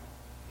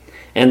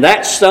 And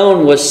that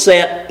stone was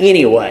set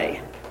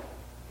anyway,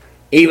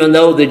 even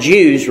though the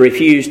Jews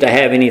refused to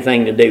have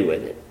anything to do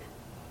with it.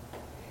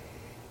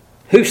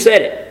 Who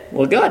said it?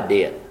 Well, God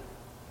did.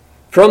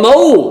 From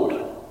old,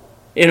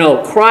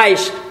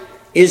 Christ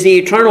is the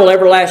eternal,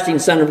 everlasting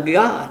Son of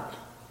God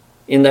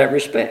in that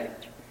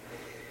respect.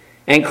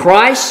 And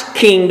Christ's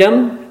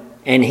kingdom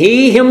and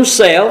he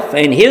himself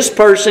and his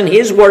person,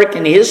 his work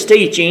and his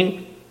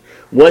teaching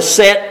was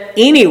set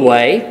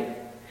anyway,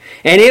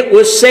 and it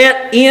was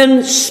set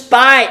in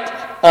spite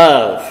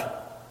of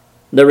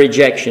the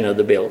rejection of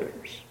the builders.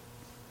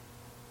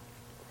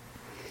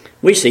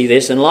 We see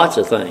this in lots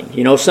of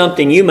things.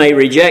 Something you may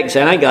reject and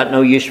say, I ain't got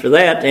no use for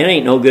that. That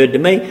ain't no good to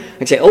me.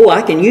 I say,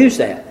 I can use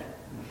that.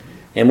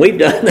 And we've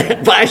done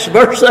that vice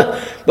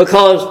versa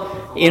because,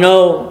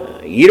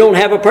 you don't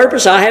have a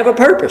purpose, I have a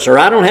purpose. Or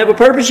I don't have a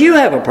purpose, you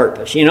have a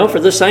purpose, for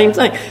the same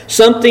thing.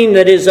 Something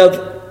that is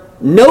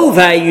of no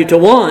value to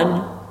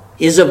one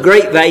is of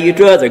great value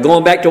to other.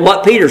 Going back to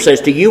what Peter says,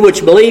 to you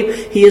which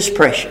believe, he is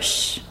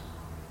precious.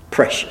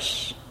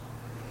 Precious.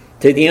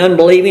 To the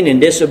unbelieving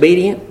and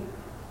disobedient,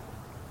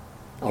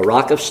 a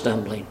rock of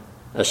stumbling,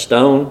 a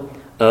stone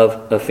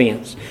of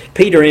offense.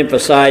 Peter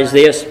emphasized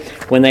this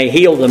when they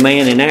healed the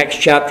man in Acts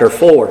chapter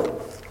 4.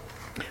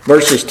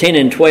 Verses 10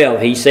 and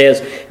 12, he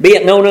says, Be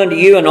it known unto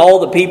you and all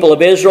the people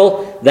of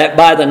Israel, that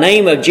by the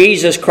name of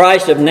Jesus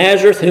Christ of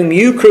Nazareth, whom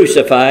you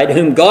crucified,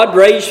 whom God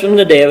raised from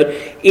the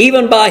dead,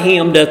 even by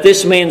him doth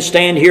this man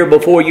stand here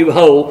before you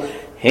whole.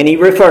 And he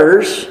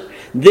refers,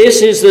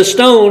 This is the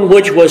stone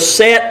which was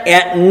set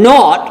at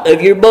naught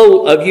of you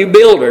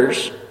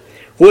builders,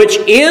 which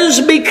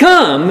is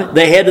become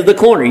the head of the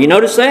corner. You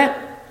notice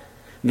that?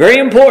 Very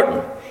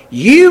important.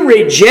 You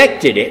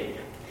rejected it.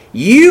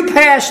 You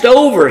passed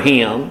over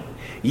him.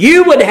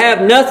 You would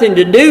have nothing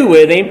to do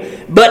with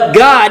him, but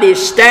God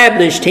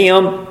established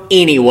him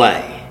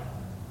anyway.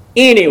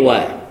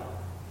 Anyway.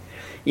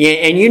 Yeah,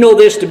 and you know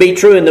this to be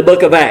true in the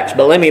book of Acts,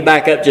 but let me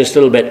back up just a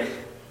little bit.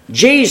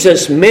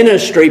 Jesus'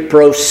 ministry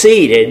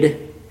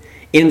proceeded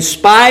in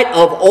spite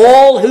of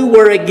all who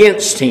were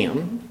against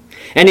him.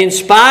 And in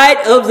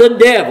spite of the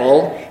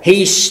devil,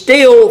 he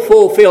still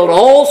fulfilled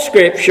all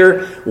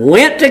Scripture,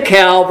 went to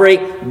Calvary,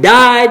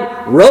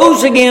 died,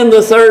 rose again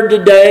the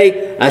third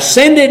day,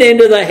 ascended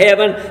into the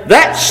heaven.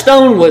 That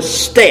stone was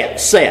set.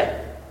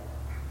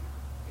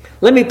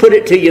 Let me put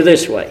it to you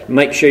this way,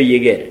 make sure you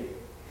get it.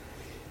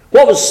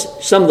 What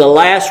was some of the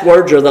last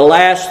words or the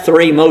last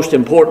three most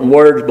important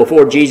words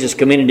before Jesus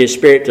commended his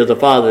spirit to the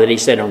Father that he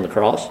said on the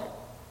cross?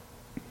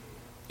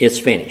 It's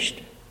finished.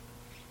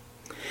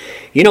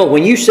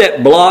 When you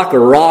set block or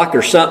rock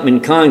or something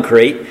in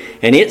concrete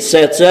and it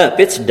sets up,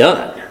 it's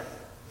done.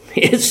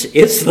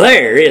 It's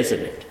there, isn't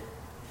it?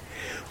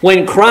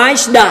 When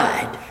Christ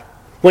died,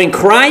 when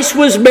Christ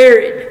was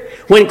buried,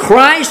 when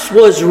Christ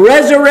was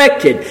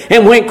resurrected,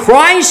 and when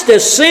Christ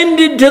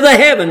ascended to the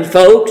heavens,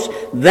 folks,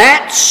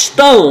 that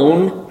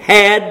stone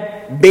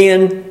had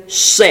been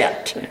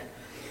set.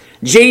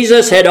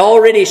 Jesus had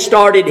already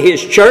started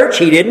his church.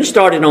 He didn't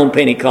start it on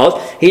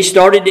Pentecost. He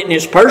started it in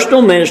his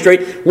personal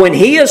ministry. When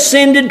he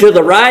ascended to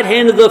the right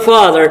hand of the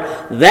Father,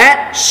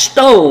 that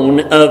stone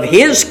of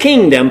his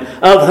kingdom,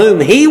 of whom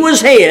he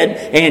was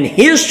head, and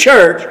his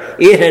church,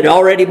 it had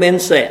already been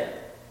set.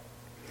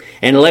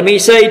 And let me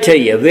say to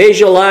you,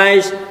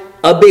 visualize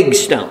a big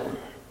stone.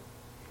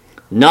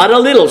 Not a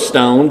little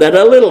stone that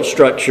a little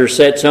structure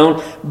sets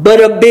on,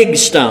 but a big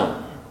stone.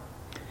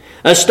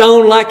 A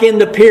stone like in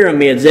the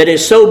pyramids that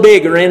is so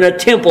big, or in a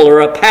temple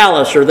or a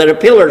palace, or that a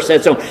pillar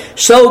sets on.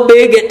 So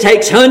big it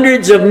takes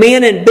hundreds of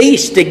men and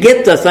beasts to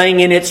get the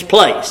thing in its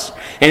place.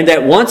 And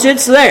that once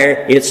it's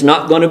there, it's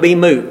not going to be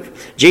moved.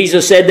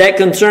 Jesus said that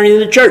concerning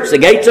the church. The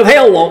gates of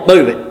hell won't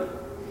move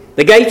it.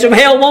 The gates of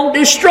hell won't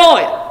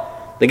destroy it.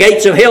 The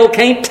gates of hell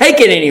can't take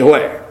it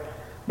anywhere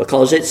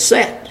because it's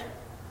set.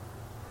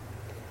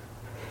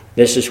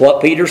 This is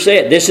what Peter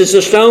said. This is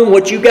the stone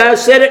which you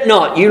guys set at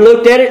naught. You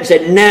looked at it and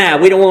said, nah,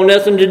 we don't want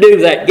nothing to do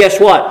with that. Guess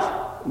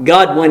what?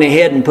 God went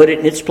ahead and put it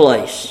in its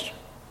place.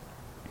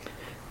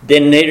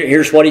 Then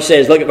here's what he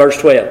says. Look at verse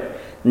 12.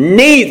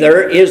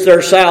 neither is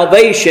there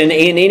salvation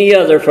in any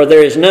other, for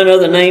there is none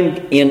other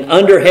name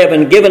under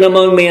heaven given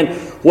among men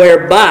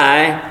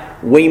whereby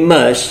we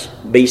must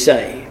be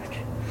saved.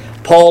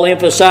 Paul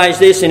emphasized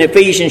this in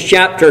Ephesians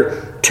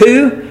chapter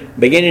 2,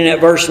 beginning at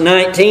verse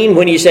 19,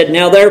 when he said,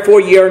 "Now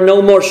therefore ye are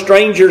no more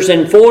strangers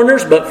and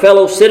foreigners, but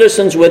fellow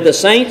citizens with the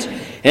saints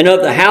and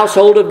of the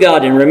household of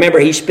God." And remember,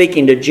 he's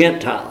speaking to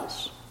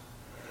Gentiles.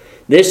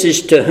 This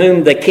is to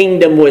whom the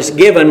kingdom was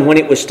given when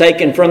it was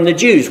taken from the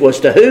Jews.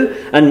 Was to who?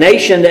 A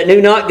nation that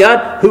knew not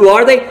God. Who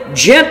are they?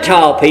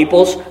 Gentile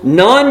peoples,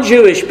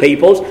 non-Jewish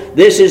peoples.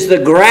 This is the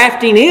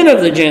grafting in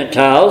of the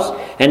Gentiles.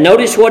 And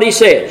notice what he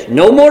says.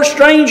 No more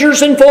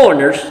strangers and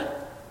foreigners.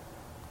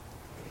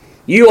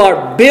 You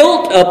are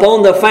built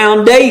upon the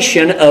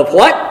foundation of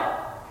what?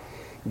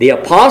 The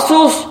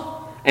apostles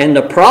and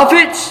the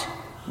prophets.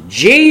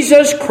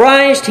 Jesus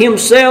Christ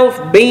himself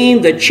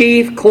being the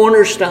chief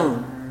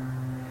cornerstone,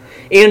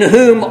 in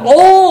whom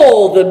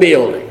all the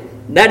building,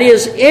 that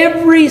is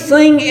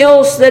everything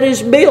else that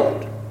is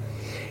built,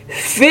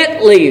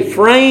 fitly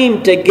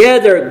framed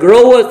together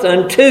groweth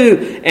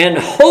unto an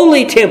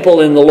holy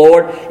temple in the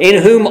Lord,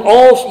 in whom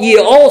ye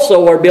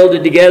also are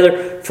builded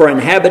together for an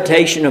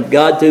habitation of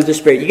God through the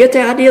Spirit. You get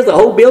the idea of the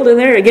whole building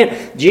there? Again,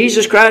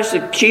 Jesus Christ, the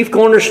chief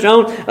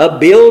cornerstone, a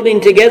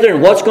building together,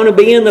 and what's going to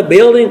be in the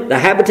building? The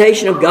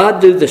habitation of God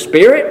through the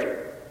Spirit.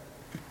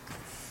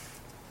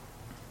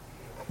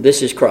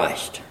 This is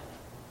Christ.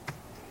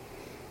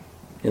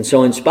 And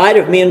so in spite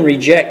of men's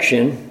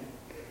rejection,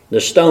 the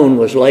stone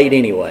was laid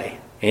anyway.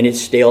 And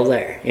it's still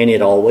there. And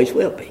it always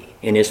will be.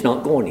 And it's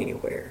not going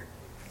anywhere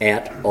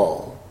at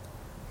all.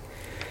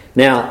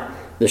 Now,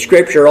 the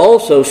Scripture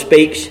also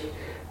speaks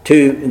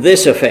to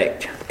this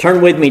effect.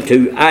 Turn with me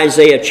to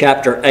Isaiah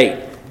chapter 8.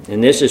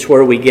 And this is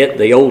where we get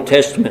the Old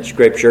Testament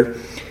Scripture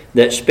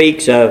that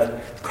speaks of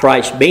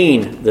Christ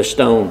being the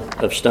stone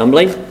of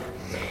stumbling.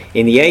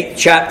 In the 8th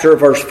chapter,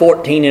 verse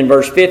 14 and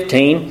verse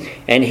 15,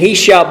 "And he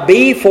shall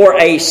be for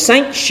a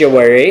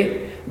sanctuary,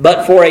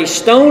 but for a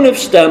stone of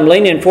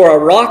stumbling, and for a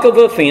rock of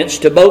offense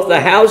to both the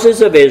houses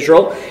of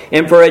Israel,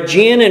 and for a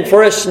gin and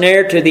for a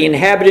snare to the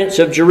inhabitants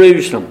of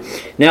Jerusalem."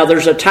 Now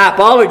there's a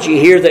typology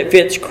here that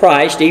fits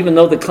Christ, even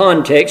though the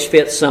context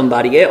fits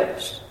somebody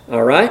else.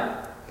 All right?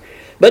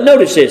 But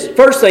notice this.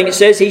 First thing it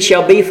says, he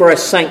shall be for a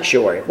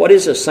sanctuary. What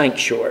is a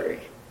sanctuary?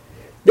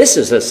 This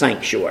is a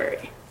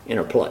sanctuary in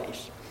a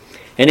place.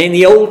 And in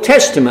the Old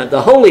Testament,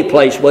 the holy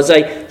place was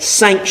a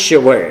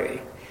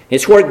sanctuary.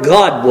 It's where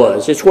God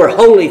was. It's where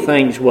holy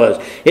things was.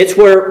 It's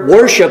where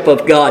worship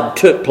of God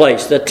took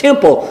place. The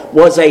temple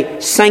was a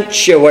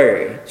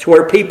sanctuary. It's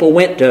where people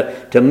went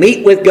to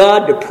meet with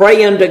God, to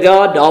pray unto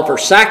God, to offer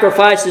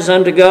sacrifices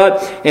unto God,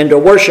 and to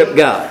worship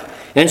God.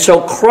 And so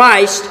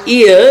Christ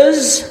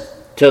is,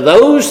 to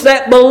those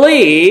that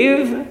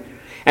believe,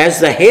 as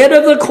the head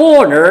of the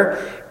corner,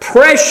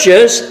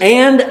 precious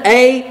and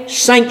a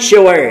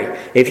sanctuary.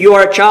 If you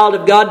are a child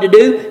of God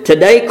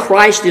today,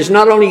 Christ is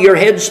not only your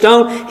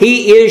headstone,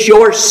 he is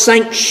your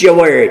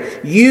sanctuary.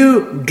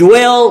 You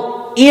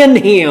dwell in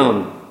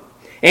him,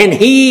 and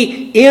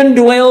he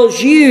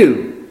indwells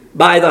you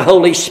by the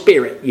Holy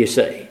Spirit, you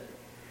see.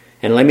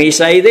 And let me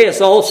say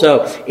this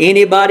also,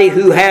 anybody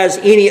who has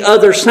any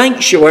other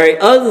sanctuary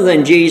other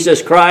than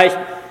Jesus Christ,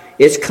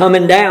 it's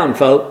coming down,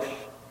 folks.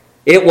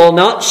 It will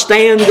not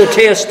stand the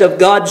test of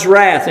God's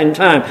wrath in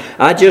time.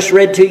 I just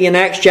read to you in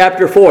Acts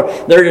chapter 4.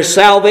 There is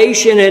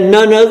salvation in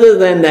none other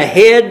than the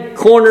head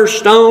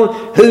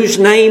cornerstone, whose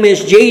name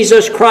is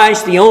Jesus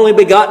Christ, the only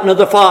begotten of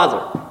the Father.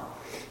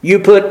 You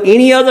put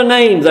any other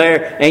name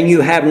there and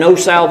you have no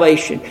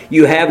salvation.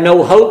 You have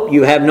no hope.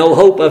 You have no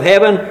hope of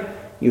heaven.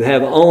 You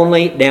have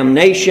only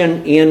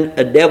damnation in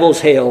a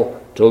devil's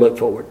hell to look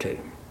forward to.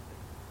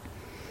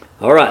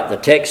 All right, the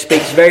text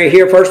speaks very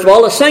here, first of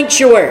all, a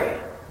sanctuary.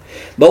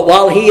 But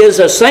while he is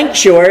a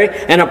sanctuary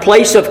and a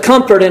place of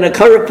comfort and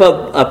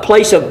a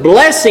place of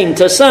blessing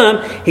to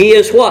some, he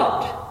is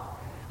what?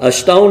 A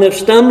stone of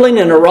stumbling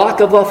and a rock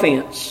of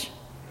offense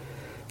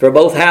for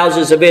both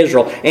houses of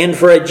Israel, and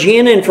for a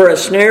gin and for a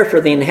snare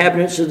for the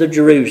inhabitants of the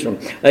Jerusalem.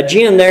 A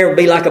gin there would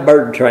be like a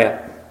bird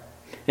trap.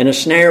 And a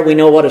snare, we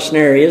know what a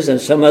snare is,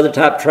 and some other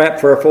type of trap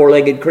for a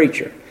four-legged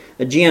creature.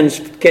 A gins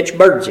catch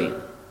birds in.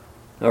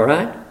 All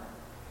right?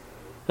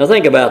 Now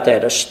think about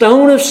that. A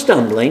stone of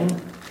stumbling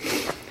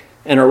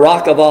and a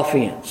rock of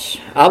offense.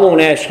 I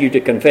won't ask you to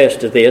confess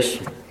to this.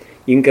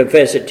 You can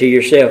confess it to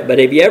yourself. But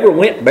have you ever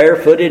went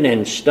barefooted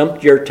and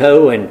stumped your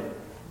toe and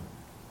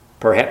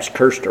perhaps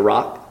cursed a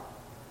rock?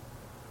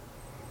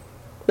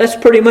 That's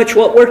pretty much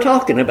what we're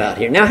talking about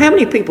here. Now, how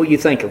many people you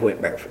think have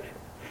went barefooted?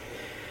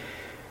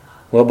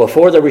 Well,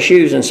 before there were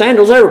shoes and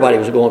sandals, everybody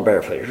was going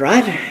barefooted,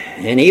 right?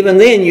 And even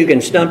then, you can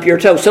stump your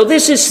toe. So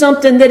this is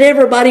something that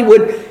everybody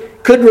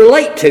could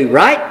relate to,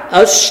 right?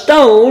 A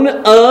stone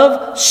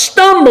of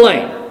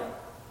stumbling.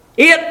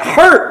 It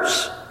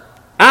hurts.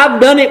 I've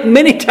done it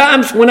many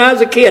times when I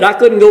was a kid. I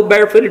couldn't go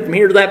barefooted from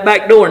here to that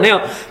back door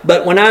now.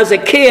 But when I was a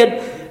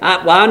kid,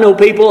 I know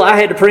people, I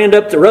had a friend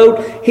up the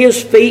road,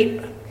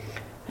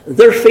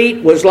 their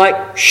feet was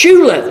like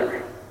shoe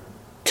leather.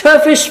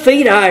 Toughest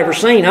feet I ever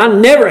seen. I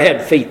never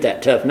had feet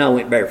that tough, and I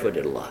went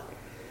barefooted a lot.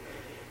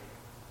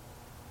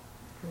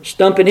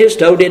 Stumping his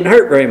toe didn't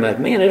hurt very much.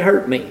 Man, it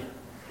hurt me.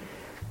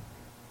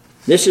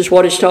 This is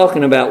what it's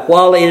talking about.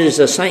 While he is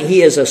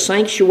a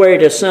sanctuary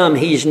to some,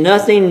 he's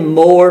nothing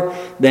more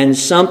than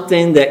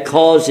something that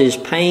causes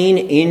pain,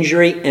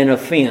 injury, and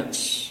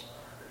offense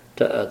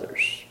to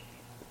others.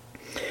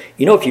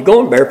 You know, if you're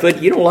going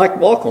barefoot, you don't like to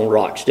walk on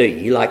rocks, do you?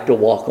 You like to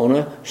walk on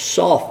a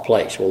soft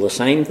place. Well, the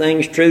same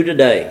thing's true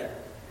today.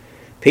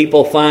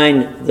 People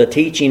find the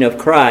teaching of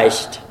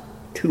Christ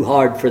too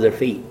hard for their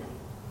feet.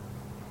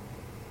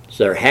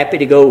 So they're happy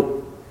to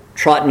go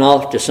trotting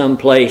off to some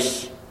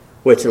place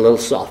where it's a little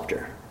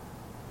softer.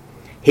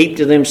 Heap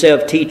to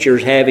themselves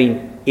teachers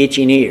having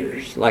itching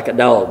ears, like a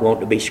dog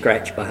wanting to be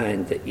scratched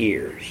behind the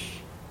ears.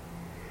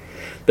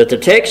 But the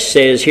text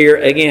says here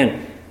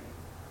again,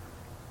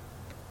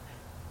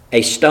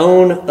 a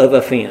stone of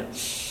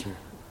offense,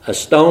 a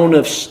stone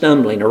of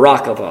stumbling, a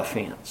rock of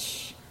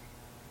offense,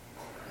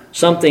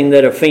 something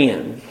that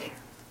offends.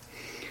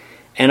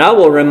 And I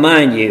will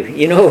remind you,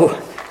 you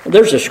know,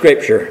 there's a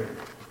scripture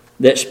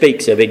that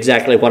speaks of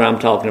exactly what I'm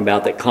talking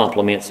about that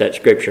complements that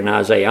scripture in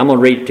Isaiah. I'm going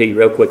to read it to you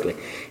real quickly.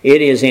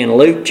 It is in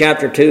Luke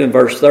chapter 2 and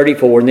verse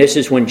 34, and this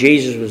is when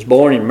Jesus was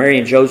born and Mary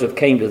and Joseph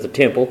came to the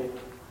temple.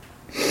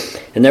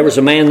 And there was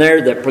a man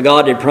there that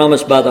God had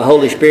promised by the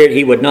Holy Spirit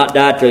he would not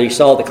die till he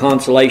saw the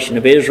consolation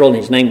of Israel, and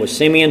his name was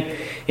Simeon.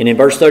 And in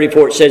verse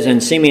 34 it says,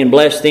 And Simeon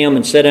blessed them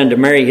and said unto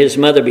Mary his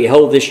mother,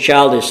 Behold, this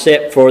child is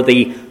set for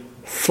the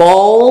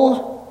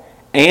fall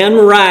and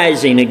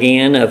rising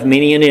again of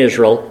many in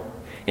Israel,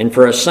 and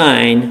for a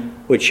sign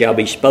which shall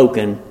be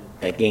spoken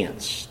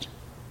against.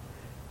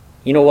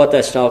 You know what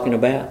that's talking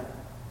about?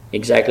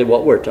 Exactly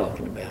what we're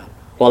talking about.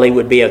 While he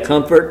would be a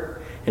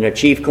comfort and a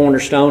chief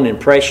cornerstone and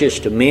precious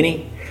to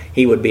many,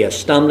 he would be a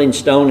stumbling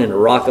stone and a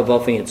rock of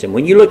offense. And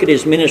when you look at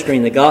his ministry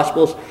in the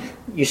Gospels,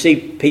 you see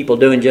people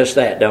doing just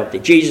that, don't they?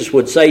 Jesus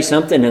would say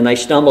something and they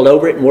stumbled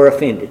over it and were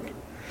offended.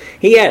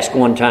 He asked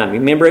one time,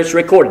 remember it's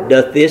recorded,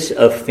 Doth this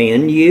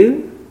offend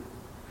you?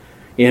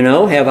 You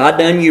know, have I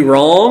done you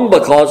wrong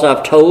because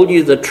I've told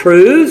you the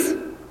truth?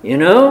 You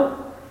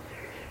know?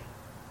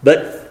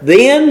 But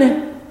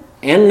then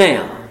and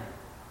now,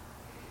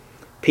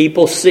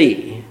 people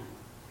see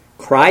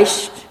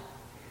Christ,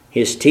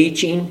 his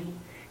teaching,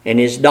 and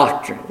his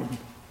doctrine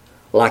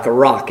like a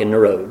rock in the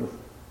road.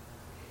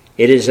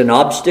 It is an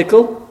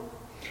obstacle,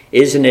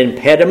 is an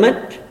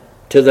impediment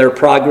to their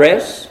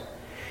progress.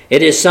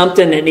 It is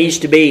something that needs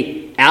to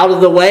be out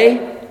of the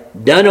way,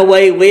 done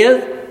away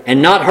with,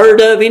 and not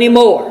heard of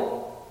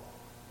anymore.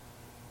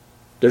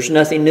 There's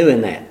nothing new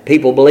in that.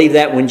 People believe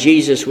that when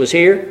Jesus was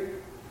here.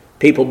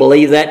 People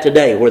believe that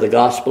today where the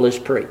gospel is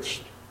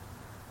preached.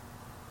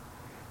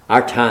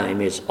 Our time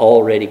is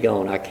already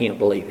gone. I can't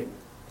believe it.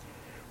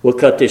 We'll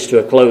cut this to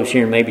a close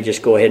here and maybe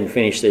just go ahead and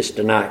finish this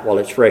tonight while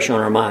it's fresh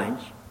on our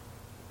minds.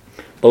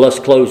 But let's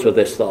close with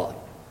this thought.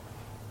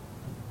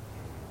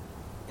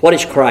 What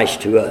is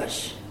Christ to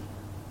us?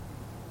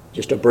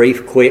 Just a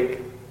brief,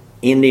 quick,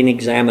 ending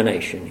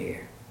examination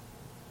here.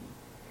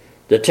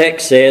 The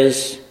text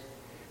says,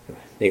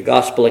 the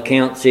gospel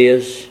account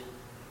says,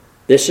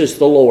 this is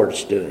the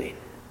Lord's doing,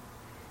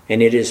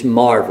 and it is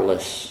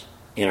marvelous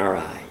in our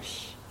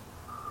eyes.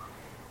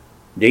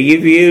 Do you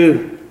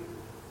view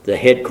the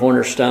head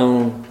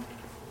cornerstone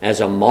as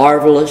a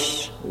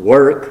marvelous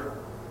work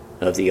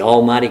of the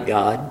Almighty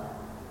God?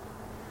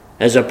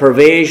 As a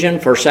provision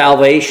for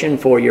salvation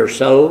for your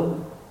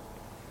soul?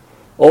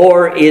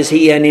 Or is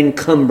he an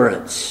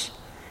encumbrance,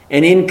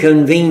 an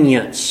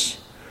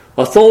inconvenience,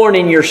 a thorn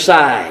in your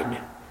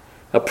side,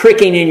 a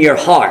pricking in your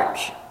heart,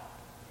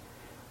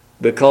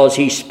 because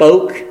he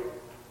spoke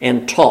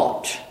and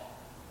taught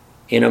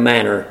in a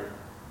manner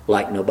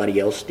like nobody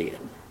else did?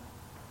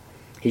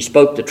 He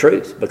spoke the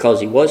truth because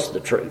he was the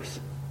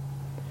truth.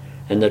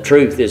 And the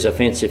truth is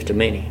offensive to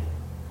many.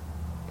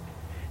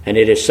 And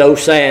it is so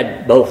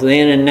sad, both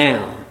then and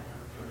now,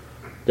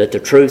 that the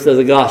truth of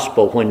the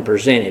gospel, when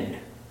presented,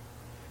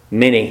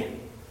 many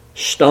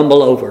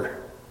stumble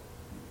over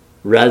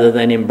rather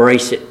than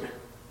embrace it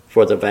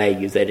for the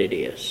value that it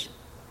is.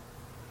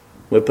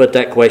 We'll put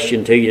that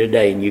question to you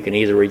today, and you can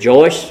either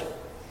rejoice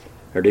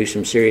or do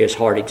some serious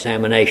heart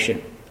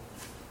examination.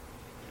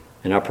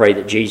 And I pray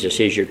that Jesus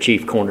is your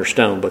chief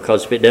cornerstone,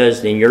 because if it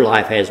does, then your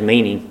life has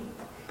meaning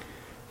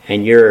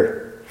and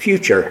your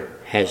future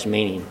has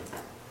meaning.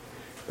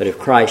 But if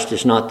Christ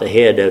is not the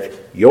head of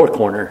your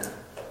corner,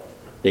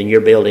 then you're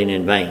building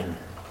in vain.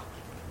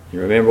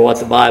 And remember what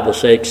the Bible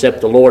says,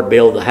 except the Lord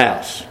build the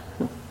house.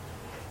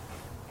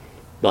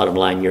 Bottom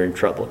line, you're in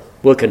trouble.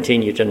 We'll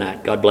continue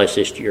tonight. God bless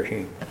this to your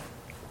hearing.